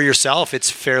 So for yourself,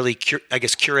 it's fairly,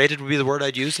 curated would be the word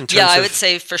I'd use in terms of... Yeah, I would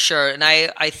say for sure. And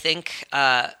I think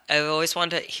I've always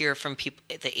wanted to hear from people,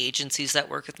 the agencies that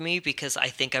work with me, because I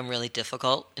think I'm really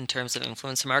difficult in terms of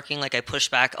influencer marketing. Like, I push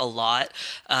back a lot,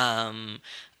 and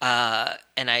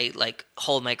I like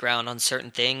hold my ground on certain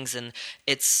things. And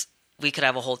we could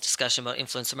have a whole discussion about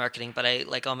influencer marketing, but I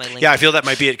like on my LinkedIn. Yeah, I feel that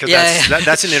might be it, because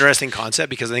that's an interesting concept,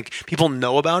 because I think people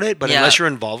know about it, but unless you're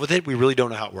involved with it, we really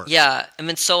don't know how it works. Yeah, I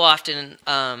mean, so often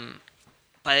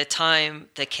by the time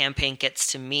the campaign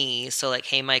gets to me, so like,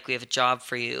 hey, Mike, we have a job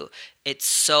for you, it's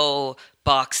so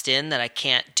boxed in that I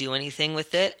can't do anything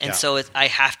with it. And so I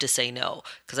have to say no,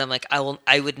 because I'm like,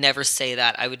 I would never say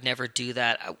that. I would never do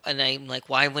that. And I'm like,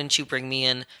 why wouldn't you bring me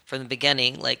in from the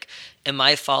beginning? Like, and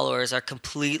my followers are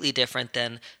completely different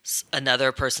than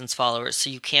another person's followers.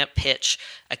 So you can't pitch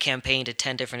a campaign to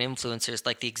 10 different influencers,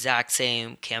 like the exact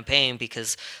same campaign,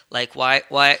 because like, why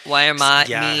am I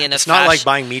me in a It's not like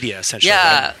buying media, essentially.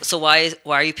 Yeah. Right? So why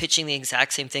are you pitching the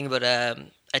exact same thing about a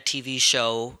TV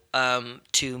show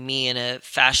to me and a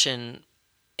fashion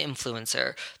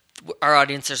influencer? Our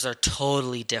audiences are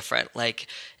totally different. Like,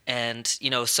 and,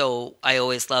 so I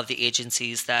always love the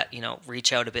agencies that,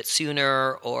 reach out a bit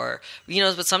sooner, or,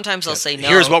 but sometimes I'll say no.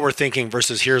 Here's what we're thinking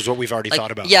versus here's what we've already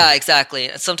thought about. Yeah, exactly.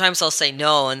 Sometimes I'll say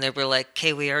no, and they were like,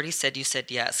 okay, we already said you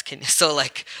said yes. So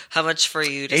like, how much for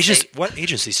you to say? What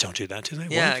agencies don't do that, do they?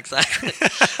 Yeah, exactly.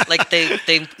 Like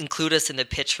they include us in the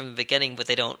pitch from the beginning, but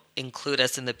they don't include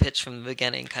us in the pitch from the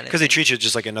beginning, kind of. Because they treat you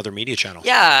just like another media channel.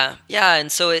 Yeah,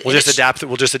 and so we'll just adapt it.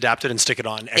 We'll just adapt it and stick it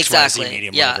on XYZ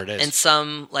medium, whatever it is. And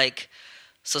some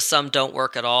some don't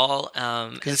work at all.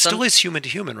 Because it still is human to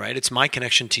human, right? It's my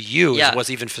connection to you is what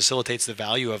even facilitates the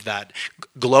value of that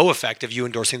glow effect of you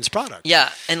endorsing this product. Yeah,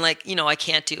 and like,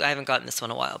 I haven't gotten this one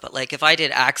in a while, but like, if I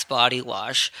did Axe body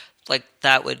wash, like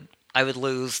I would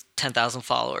lose 10,000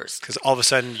 followers. Because all of a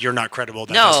sudden you're not credible.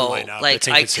 That doesn't line up. Like,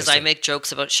 because I make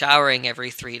jokes about showering every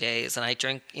 3 days, and I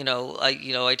drink. I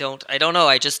don't know.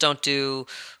 I just don't do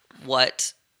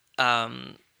what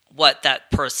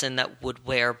that person that would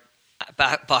wear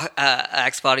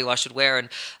Axe body wash would wear. And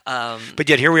but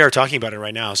yet here we are talking about it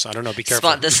right now, so I don't know, be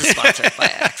careful. This is sponsored by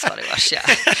Axe body wash. Yeah.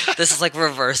 This is like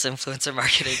reverse influencer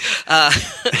marketing.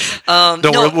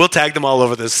 We'll tag them all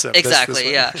over this.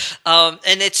 Exactly. This and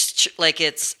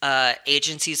it's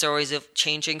agencies are always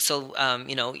changing. So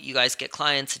you guys get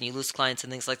clients and you lose clients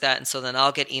and things like that, and so then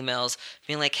I'll get emails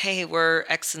being like, hey, we're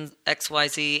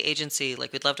XYZ agency,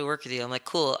 like, we'd love to work with you. I'm like,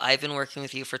 cool, I've been working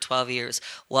with you for 12 years,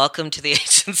 welcome to the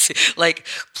agency. Like,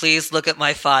 please look at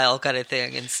my file, kind of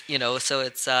thing. And so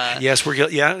it's yes, we're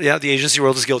guilty. Yeah, the agency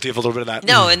world is guilty of a little bit of that.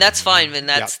 No, and that's fine, and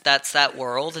that's that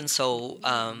world. And so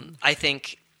I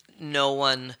think no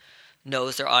one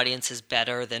knows their audiences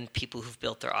better than people who've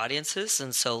built their audiences.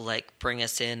 And so, like, bring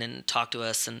us in and talk to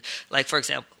us. And like, for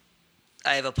example,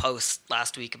 I have a post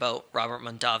last week about Robert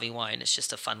Mondavi wine. It's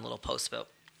just a fun little post about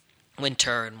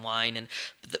winter and wine. And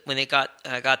when I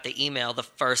got the email, the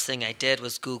first thing I did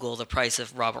was Google the price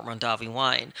of Robert Mondavi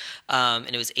wine, and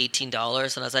it was $18.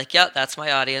 And I was like, "Yeah, that's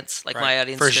my audience." Like my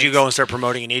audience. First, drinks. you go and start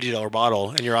promoting an $80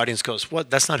 bottle, and your audience goes, "What?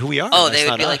 That's not who we are." Oh, that's they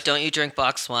would be us. like, "Don't you drink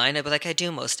boxed wine?" I'd be like, "I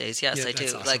do most days. Yes, Yeah, I do."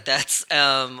 that's awesome. Like that's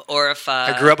or if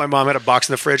I grew up, my mom had a box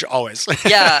in the fridge always.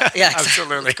 yeah, exactly.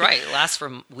 Absolutely. It's great. It lasts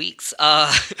for weeks.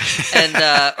 And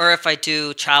or if I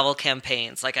do travel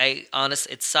campaigns, like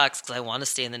it sucks because I want to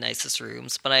stay in the nicest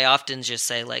rooms, but I often just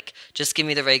say like, just give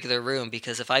me the regular room,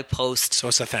 because if I post, so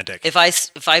it's authentic. if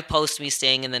I post me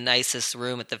staying in the nicest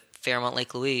room at the Fairmont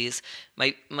Lake Louise,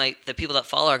 the people that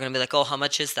follow are going to be like, "Oh, how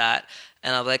much is that?"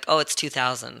 And I'll be like, "Oh, it's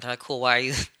 $2,000." They're like, "Cool, why are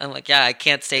you?" I'm like, "Yeah, I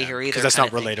can't stay here either." Because that's not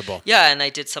relatable. Yeah, and I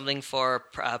did something for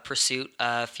Pursuit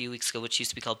a few weeks ago, which used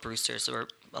to be called Brewster's, or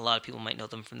a lot of people might know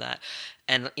them from that.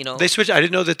 And they switched. I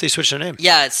didn't know that they switched their name.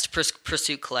 Yeah, it's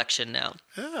Pursuit Collection now.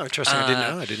 Oh, interesting.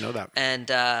 I didn't know that. And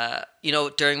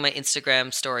during my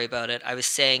Instagram story about it, I was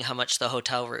saying how much the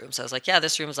hotel rooms. I was like, "Yeah,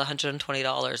 this room is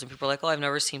 $120," and people are like, "Oh, I've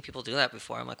never seen people do that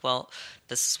before." I'm like, "Well,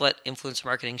 this is what influencer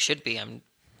marketing should be.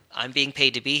 I'm being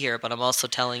paid to be here, but I'm also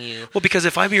telling you." Well, because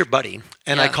if I'm your buddy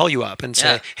and I call you up and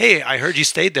say, "Hey, I heard you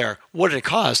stayed there. What did it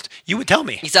cost?" You would tell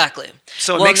me. Exactly.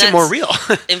 So it makes it more real.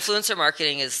 Influencer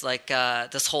marketing is like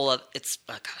this whole. It's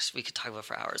gosh, we could talk about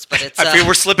for hours, but it's. I feel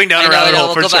we're slipping down a rabbit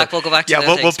hole. We'll go back. To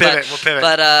we'll pivot. We'll pivot.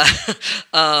 But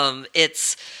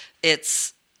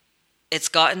it's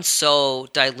gotten so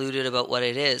diluted about what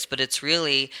it is, but it's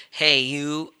really, hey,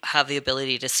 you have the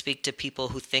ability to speak to people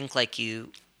who think like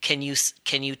you. Can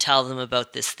you tell them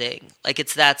about this thing? Like,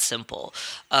 it's that simple.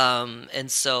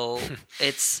 And so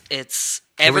it's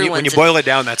everyone's when you boil it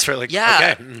down, that's really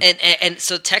yeah. Okay. And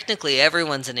so technically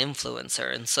everyone's an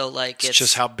influencer, and so like it's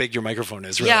just how big your microphone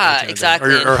is, really, yeah,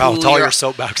 exactly, or how tall your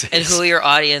soapbox is, and who your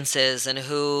audience is, and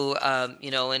who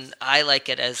And I like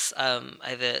it as I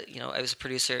was a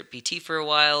producer at BT for a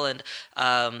while, and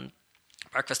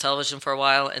Breakfast Television for a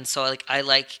while, and so I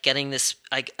like getting this.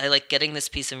 I like getting this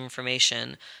piece of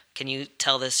information. Can you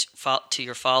tell this to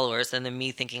your followers? And then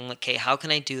me thinking, okay, how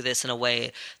can I do this in a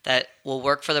way that will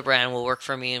work for the brand, will work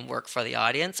for me, and work for the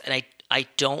audience? And I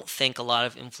don't think a lot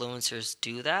of influencers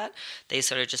do that. They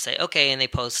sort of just say, okay, and they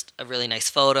post a really nice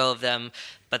photo of them,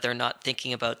 but they're not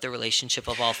thinking about the relationship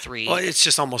of all three. Well, it's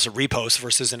just almost a repost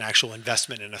versus an actual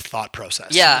investment in a thought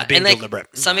process. Yeah, being and deliberate.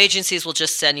 Some agencies will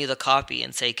just send you the copy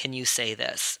and say, "Can you say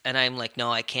this?" And I'm like,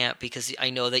 "No, I can't, because I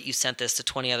know that you sent this to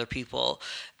 20 other people,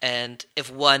 and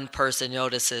if one person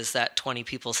notices that 20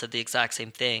 people said the exact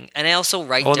same thing." And I also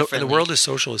write differently. And the world is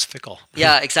social, is fickle.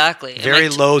 Yeah, exactly. Very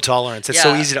low tolerance. It's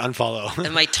so easy to unfollow.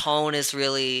 And my tone is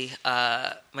really,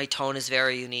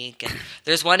 very unique. And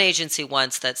there's one agency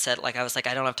once that said, I was like,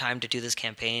 "I don't have time to do this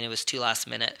campaign. It was too last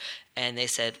minute." And they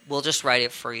said, "We'll just write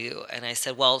it for you." And I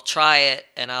said, "Well, try it,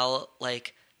 and I'll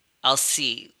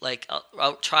see.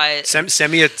 I'll try it."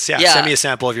 Send me a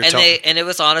sample of your tone. And it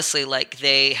was honestly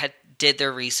they had did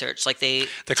their research. The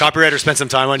copywriter spent some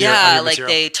time on your material.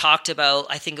 They talked about,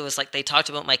 I think it was they talked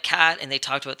about my cat, and they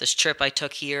talked about this trip I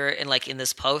took here, and in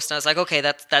this post, and I was like, okay,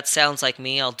 that sounds like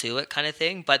me, I'll do it, kind of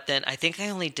thing. But then I think I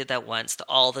only did that once.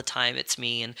 All the time it's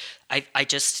me, and I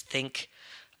just think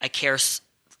I care.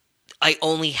 I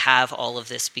only have all of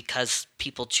this because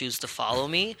people choose to follow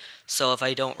me. So if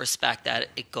I don't respect that,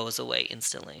 it goes away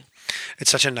instantly. It's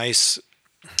such a nice.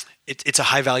 It's a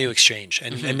high value exchange,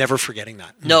 and never forgetting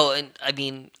that. No, and I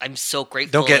mean, I'm so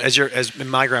grateful. Don't get as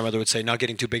my grandmother would say, not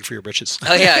getting too big for your britches.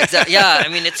 Oh yeah, exactly. Yeah, I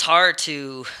mean, it's hard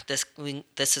to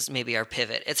this is maybe our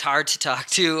pivot. It's hard to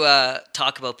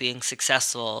talk about being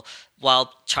successful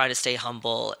while trying to stay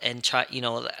humble and try.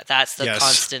 That's the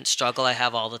constant struggle I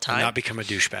have all the time. And not become a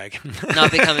douchebag.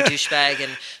 Not become a douchebag,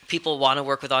 and people want to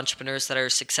work with entrepreneurs that are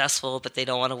successful, but they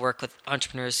don't want to work with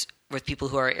entrepreneurs. With people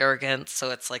who are arrogant,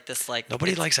 so it's this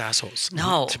nobody likes assholes.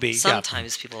 No,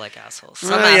 sometimes people like assholes.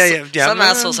 Some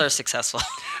assholes are successful.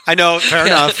 I know, fair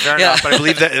enough. But I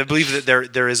believe that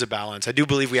there is a balance. I do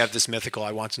believe we have this mythical.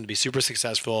 I want them to be super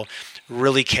successful,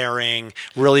 really caring,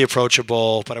 really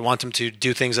approachable, but I want them to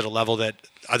do things at a level that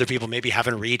other people maybe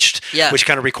haven't reached, which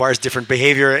kind of requires different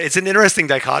behavior. It's an interesting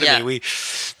dichotomy. Yeah.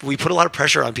 We put a lot of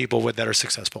pressure on people that are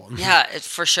successful. Yeah,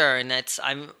 for sure. And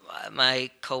my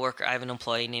coworker. I have an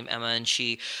employee named Emma, and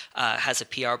she has a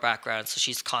PR background, so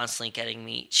she's constantly getting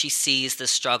me. She sees the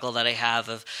struggle that I have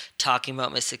of talking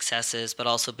about my successes, but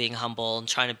also being humble and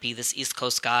trying to be this East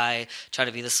Coast guy, trying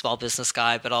to be this small business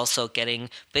guy, but also getting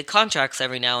big contracts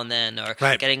every now and then, or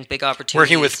getting big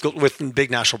opportunities. Working with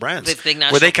big national brands,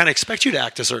 where they kind of expect you to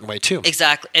act a certain way too.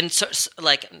 Exactly. And so,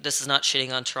 this is not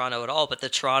shitting on Toronto at all, but the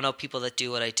Toronto people that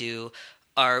do what I do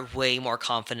are way more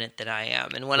confident than I am.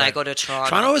 And when I go to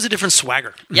Toronto is a different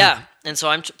swagger. Yeah. And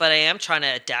so but I am trying to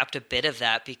adapt a bit of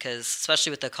that because, especially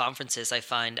with the conferences, I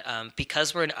find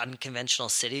because we're in unconventional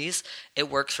cities, it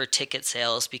works for ticket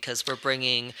sales because we're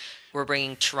bringing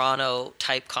Toronto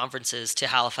type conferences to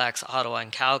Halifax, Ottawa,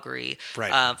 and Calgary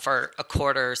for a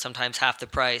quarter, sometimes half the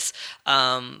price.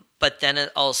 But then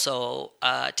it also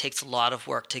takes a lot of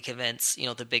work to convince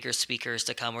the bigger speakers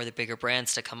to come or the bigger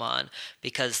brands to come on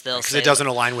because it doesn't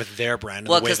align with their brand.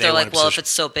 Well, because they're like, well, if it's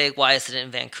so big, why isn't it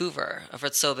in Vancouver? If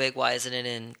it's so big, why isn't it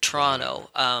in Toronto?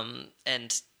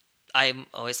 And I'm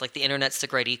always like, the internet's the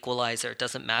great equalizer. It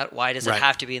doesn't matter. Why does it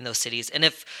have to be in those cities? And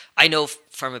if I know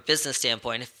from a business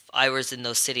standpoint, if I was in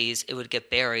those cities, it would get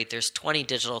buried. There's 20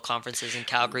 digital conferences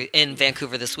in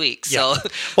Vancouver this week. So,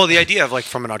 well, the idea of like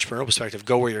from an entrepreneurial perspective,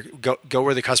 go where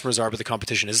the customers are, but the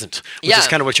competition isn't, which is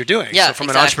kind of what you're doing. Yeah, so from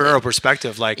an entrepreneurial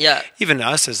perspective, like even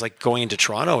us as like going into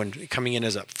Toronto and coming in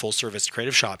as a full service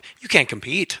creative shop, you can't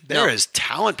compete. There is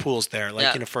talent pools there.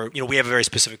 Like we have a very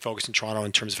specific focus in Toronto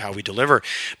in terms of how we deliver,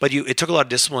 but it took a lot of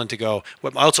discipline to go.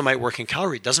 What also might work in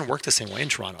Calgary doesn't work the same way in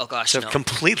Toronto. Oh gosh, so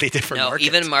completely different. Markets.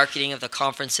 Even marketing of the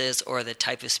conferences or the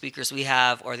type of speakers we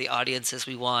have or the audiences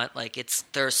we want, like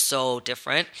they're so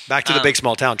different. Back to the big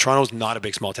small town. Toronto's not a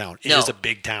big small town. It is a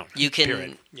big town. You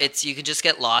can you can just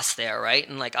get lost there, right?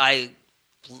 And like I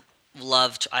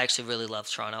actually really love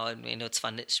Toronto. I mean, it's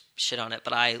fun to shit on it,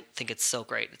 but I think it's so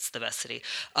great. It's the best city.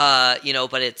 But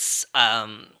it's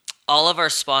all of our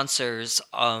sponsors,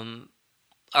 all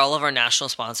of our national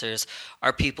sponsors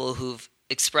are people who've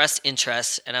expressed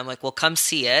interest, and I'm like, well, come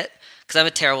see it. Because I'm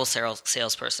a terrible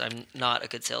salesperson. I'm not a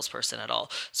good salesperson at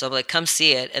all. So I'm like, come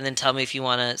see it, and then tell me if you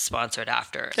want to sponsor it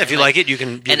after. Yeah, if you like it, you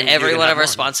can. And every one of our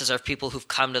sponsors are people who've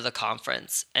come to the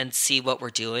conference and see what we're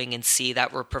doing and see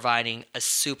that we're providing a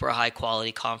super high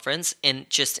quality conference in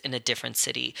a different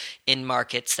city, in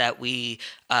markets that we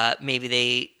maybe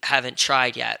they haven't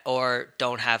tried yet or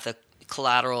don't have the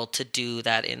collateral to do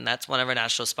that in. That's one of our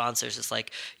national sponsors. It's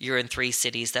like, you're in 3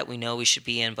 cities that we know we should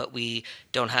be in, but we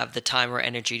don't have the time or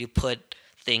energy to put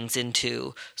things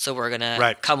into, so we're going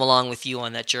to come along with you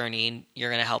on that journey, and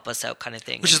you're going to help us out, kind of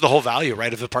thing. Which is the whole value,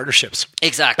 right, of the partnerships.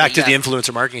 Exactly. Back to the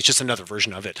influencer marketing, it's just another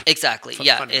version of it. Exactly.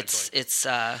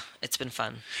 It's been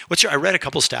fun. I read a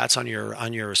couple stats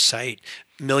on your site.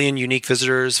 Million unique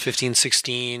visitors, 15,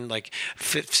 16, like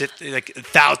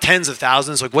tens of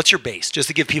thousands. Like, what's your base? Just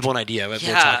to give people an idea of what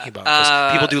we're talking about.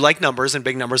 Because people do like numbers, and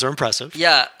big numbers are impressive.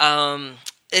 Yeah.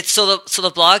 It's so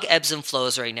the blog ebbs and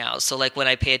flows right now. So like when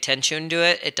I pay attention to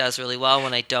it, it does really well.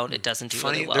 When I don't, it doesn't do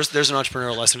really well. There's an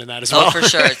entrepreneurial lesson in that as well. Oh, for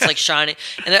sure. It's like shining.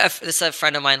 And this is a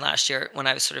friend of mine last year when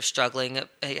I was sort of struggling,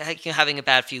 having a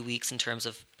bad few weeks in terms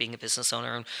of being a business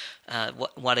owner and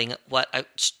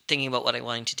thinking about what I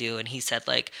wanted to do. And he said,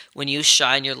 like, when you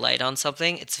shine your light on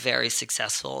something, it's very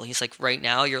successful. He's like, right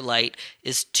now your light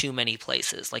is too many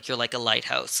places. Like, you're like a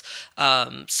lighthouse.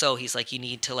 So he's like, you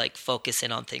need to like focus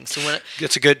in on things. So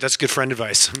that's good friend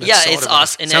advice. It's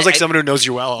awesome. Sounds like someone who knows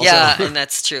you well also. Yeah, and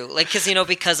that's true. Like,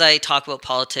 because I talk about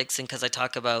politics and because I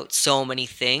talk about so many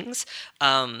things,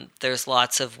 there's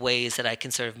lots of ways that I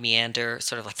can sort of meander,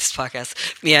 sort of like this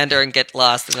podcast, meander and get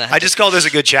lost. I just call this a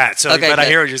good chat. So, okay, but good. I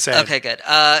hear what you're saying. Okay, good.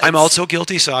 I'm also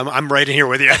guilty, so I'm right in here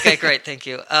with you. Okay, great, thank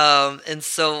you. And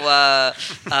so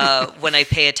when I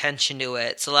pay attention to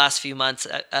it, so the last few months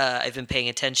I've been paying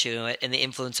attention to it, and the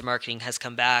influencer marketing has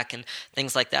come back and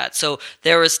things like that. So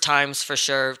there was times for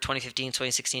sure, 2015,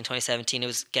 2016, 2017, it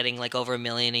was getting like over 1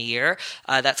 million a year.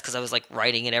 That's because I was like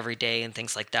writing it every day and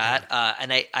things like that.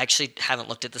 And I actually haven't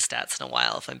looked at the stats in a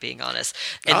while, if I'm being honest.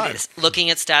 And looking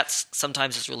at stats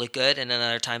sometimes is really good, and then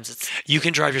other times you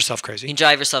can drive yourself crazy. You can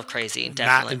drive yourself crazy,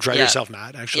 definitely. Drive yourself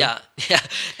mad, actually. Yeah.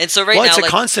 And so now, it's a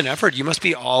constant effort. You must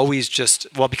be always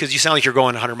because you sound like you're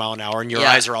going 100 mile an hour, and your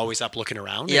eyes are always up looking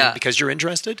around. Yeah. Because you're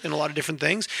interested in a lot of different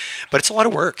things, but it's a lot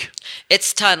of work.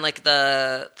 It's ton. Like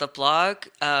the blog,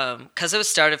 because it was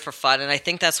started for fun, and I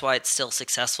think that's why it's still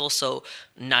successful. So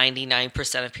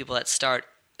 99% of people that start,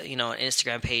 an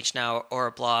Instagram page now or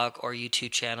a blog or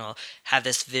YouTube channel have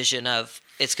this vision of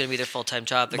it's going to be their full-time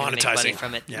job. They're going to make money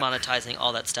from it, monetizing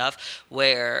all that stuff.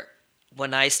 Where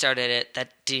when I started it,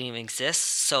 that didn't even exist.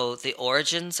 So the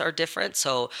origins are different.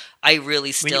 So I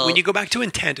really still... When you go back to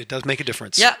intent, it does make a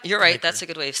difference. Yeah, you're right. That's a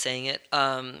good way of saying it.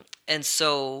 And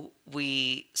so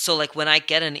like when I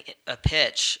get a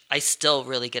pitch, I still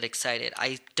really get excited.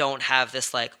 I don't have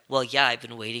this like, well, yeah, I've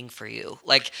been waiting for you.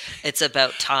 Like, it's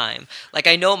about time. Like,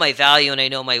 I know my value and I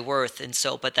know my worth. And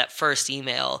so, but that first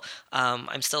email,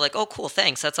 I'm still like, oh, cool,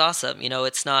 thanks. That's awesome.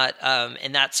 It's not,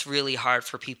 and that's really hard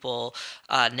for people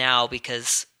now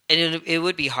because and it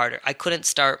would be harder. I couldn't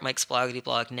start Mike's Bloggity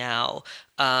Blog now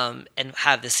and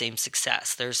have the same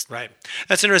success. Right.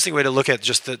 That's an interesting way to look at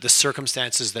just the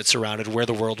circumstances that surrounded where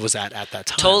the world was at that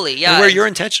time. Totally, yeah. And where your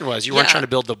intention was. You weren't trying to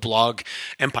build the blog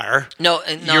empire. No,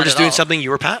 you were just doing something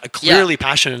you were clearly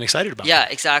passionate and excited about. Yeah,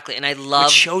 exactly. And which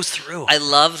shows through. I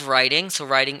loved writing. So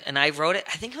writing, and I wrote it,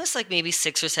 I think it was like maybe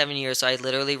 6 or 7 years. So I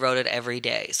literally wrote it every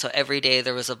day. So every day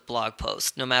there was a blog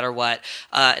post, no matter what.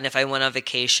 And if I went on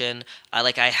vacation, I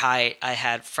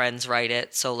had friends write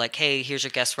it. So like, hey, here's your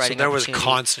guest writing. So there was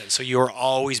constant. So you're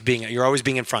always being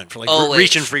in front for like always.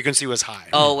 Reach and frequency was high.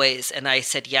 Always. And I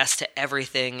said yes to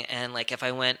everything. And like if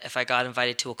I got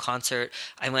invited to a concert,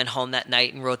 I went home that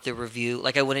night and wrote the review.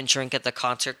 Like I wouldn't drink at the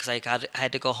concert because I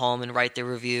had to go home and write the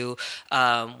review.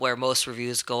 Where most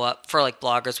reviews go up for like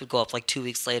bloggers would go up like 2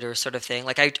 weeks later, sort of thing.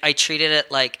 Like I treated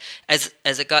it like as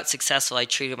it got successful, I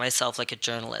treated myself like a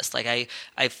journalist. Like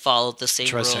I followed the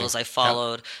same rules I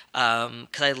followed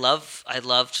because I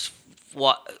loved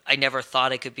what I never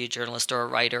thought I could be a journalist or a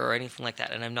writer or anything like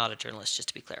that, and I'm not a journalist, just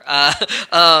to be clear.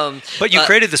 But you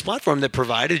created this platform that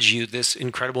provided you this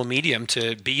incredible medium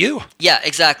to be you. Yeah,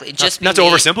 exactly. Not to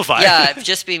oversimplify. Yeah,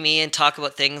 just be me and talk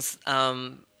about things.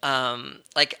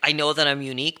 Like I know that I'm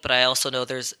unique, but I also know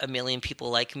there's a million people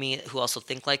like me who also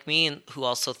think like me and who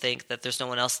also think that there's no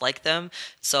one else like them.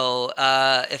 So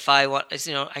if I want,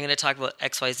 I'm going to talk about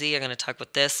XYZ, I'm going to talk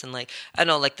about this, and like I don't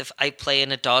know, like I play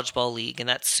in a dodgeball league, and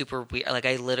that's super weird. Like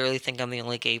I literally think I'm the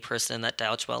only gay person in that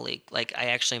dodgeball league. Like I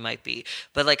actually might be,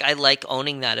 but like I like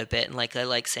owning that a bit, and like I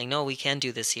like saying no, we can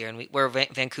do this here, and where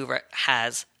Vancouver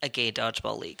has a gay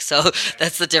dodgeball league, so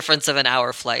that's the difference of an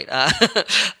hour flight.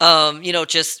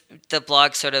 Just the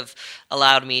blog sort of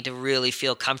allowed me to really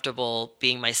feel comfortable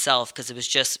being myself because it was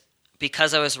just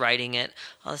because I was writing it.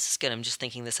 Oh, this is good. I'm just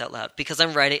thinking this out loud. Because I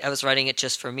was writing it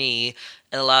just for me.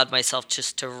 It allowed myself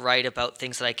just to write about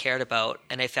things that I cared about,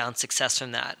 and I found success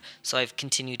from that. So I've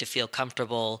continued to feel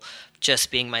comfortable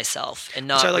just being myself and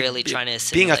not really trying to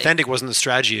assimilate. Being authentic wasn't the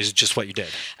strategy; it's just what you did.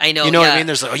 I know. You know what I mean?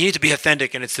 There's you need to be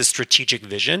authentic, and it's this strategic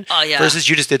vision. Oh yeah. Versus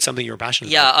you just did something you were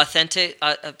passionate about. Yeah, authentic.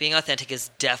 Being authentic is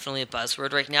definitely a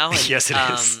buzzword right now. And, yes, it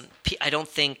is. I don't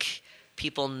think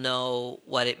people know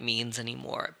what it means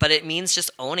anymore, but it means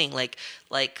just owning.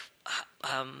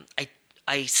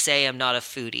 I say I'm not a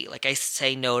foodie. Like I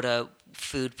say no to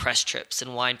food press trips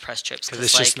and wine press trips because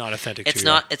it's just not authentic. It's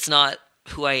not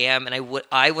who I am, and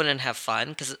I wouldn't have fun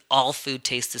because all food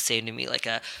tastes the same to me. Like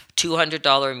a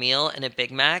 $200 meal and a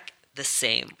Big Mac, the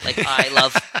same. Like I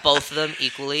love both of them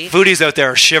equally. Foodies out there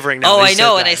are shivering now. Oh, I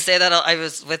know, and I say that I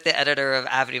was with the editor of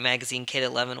Avenue magazine, Kate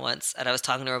at Lemon, once, and I was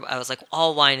talking to her. I was like,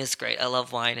 "All wine is great. I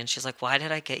love wine," and she's like, "Why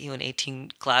did I get you an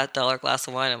 $18 glass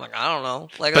of wine?" I'm like, "I don't know."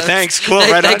 Like, but thanks, cool,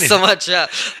 right? Thanks so much. Yeah,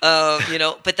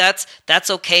 but that's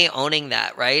okay owning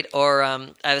that, right? Or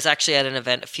I was actually at an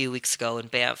event a few weeks ago in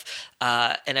Banff,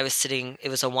 and I was sitting. It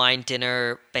was a wine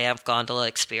dinner Banff gondola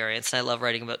experience, and I love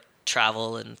writing about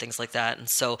travel and things like that, and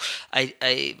so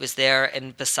I was there,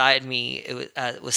 and beside me it was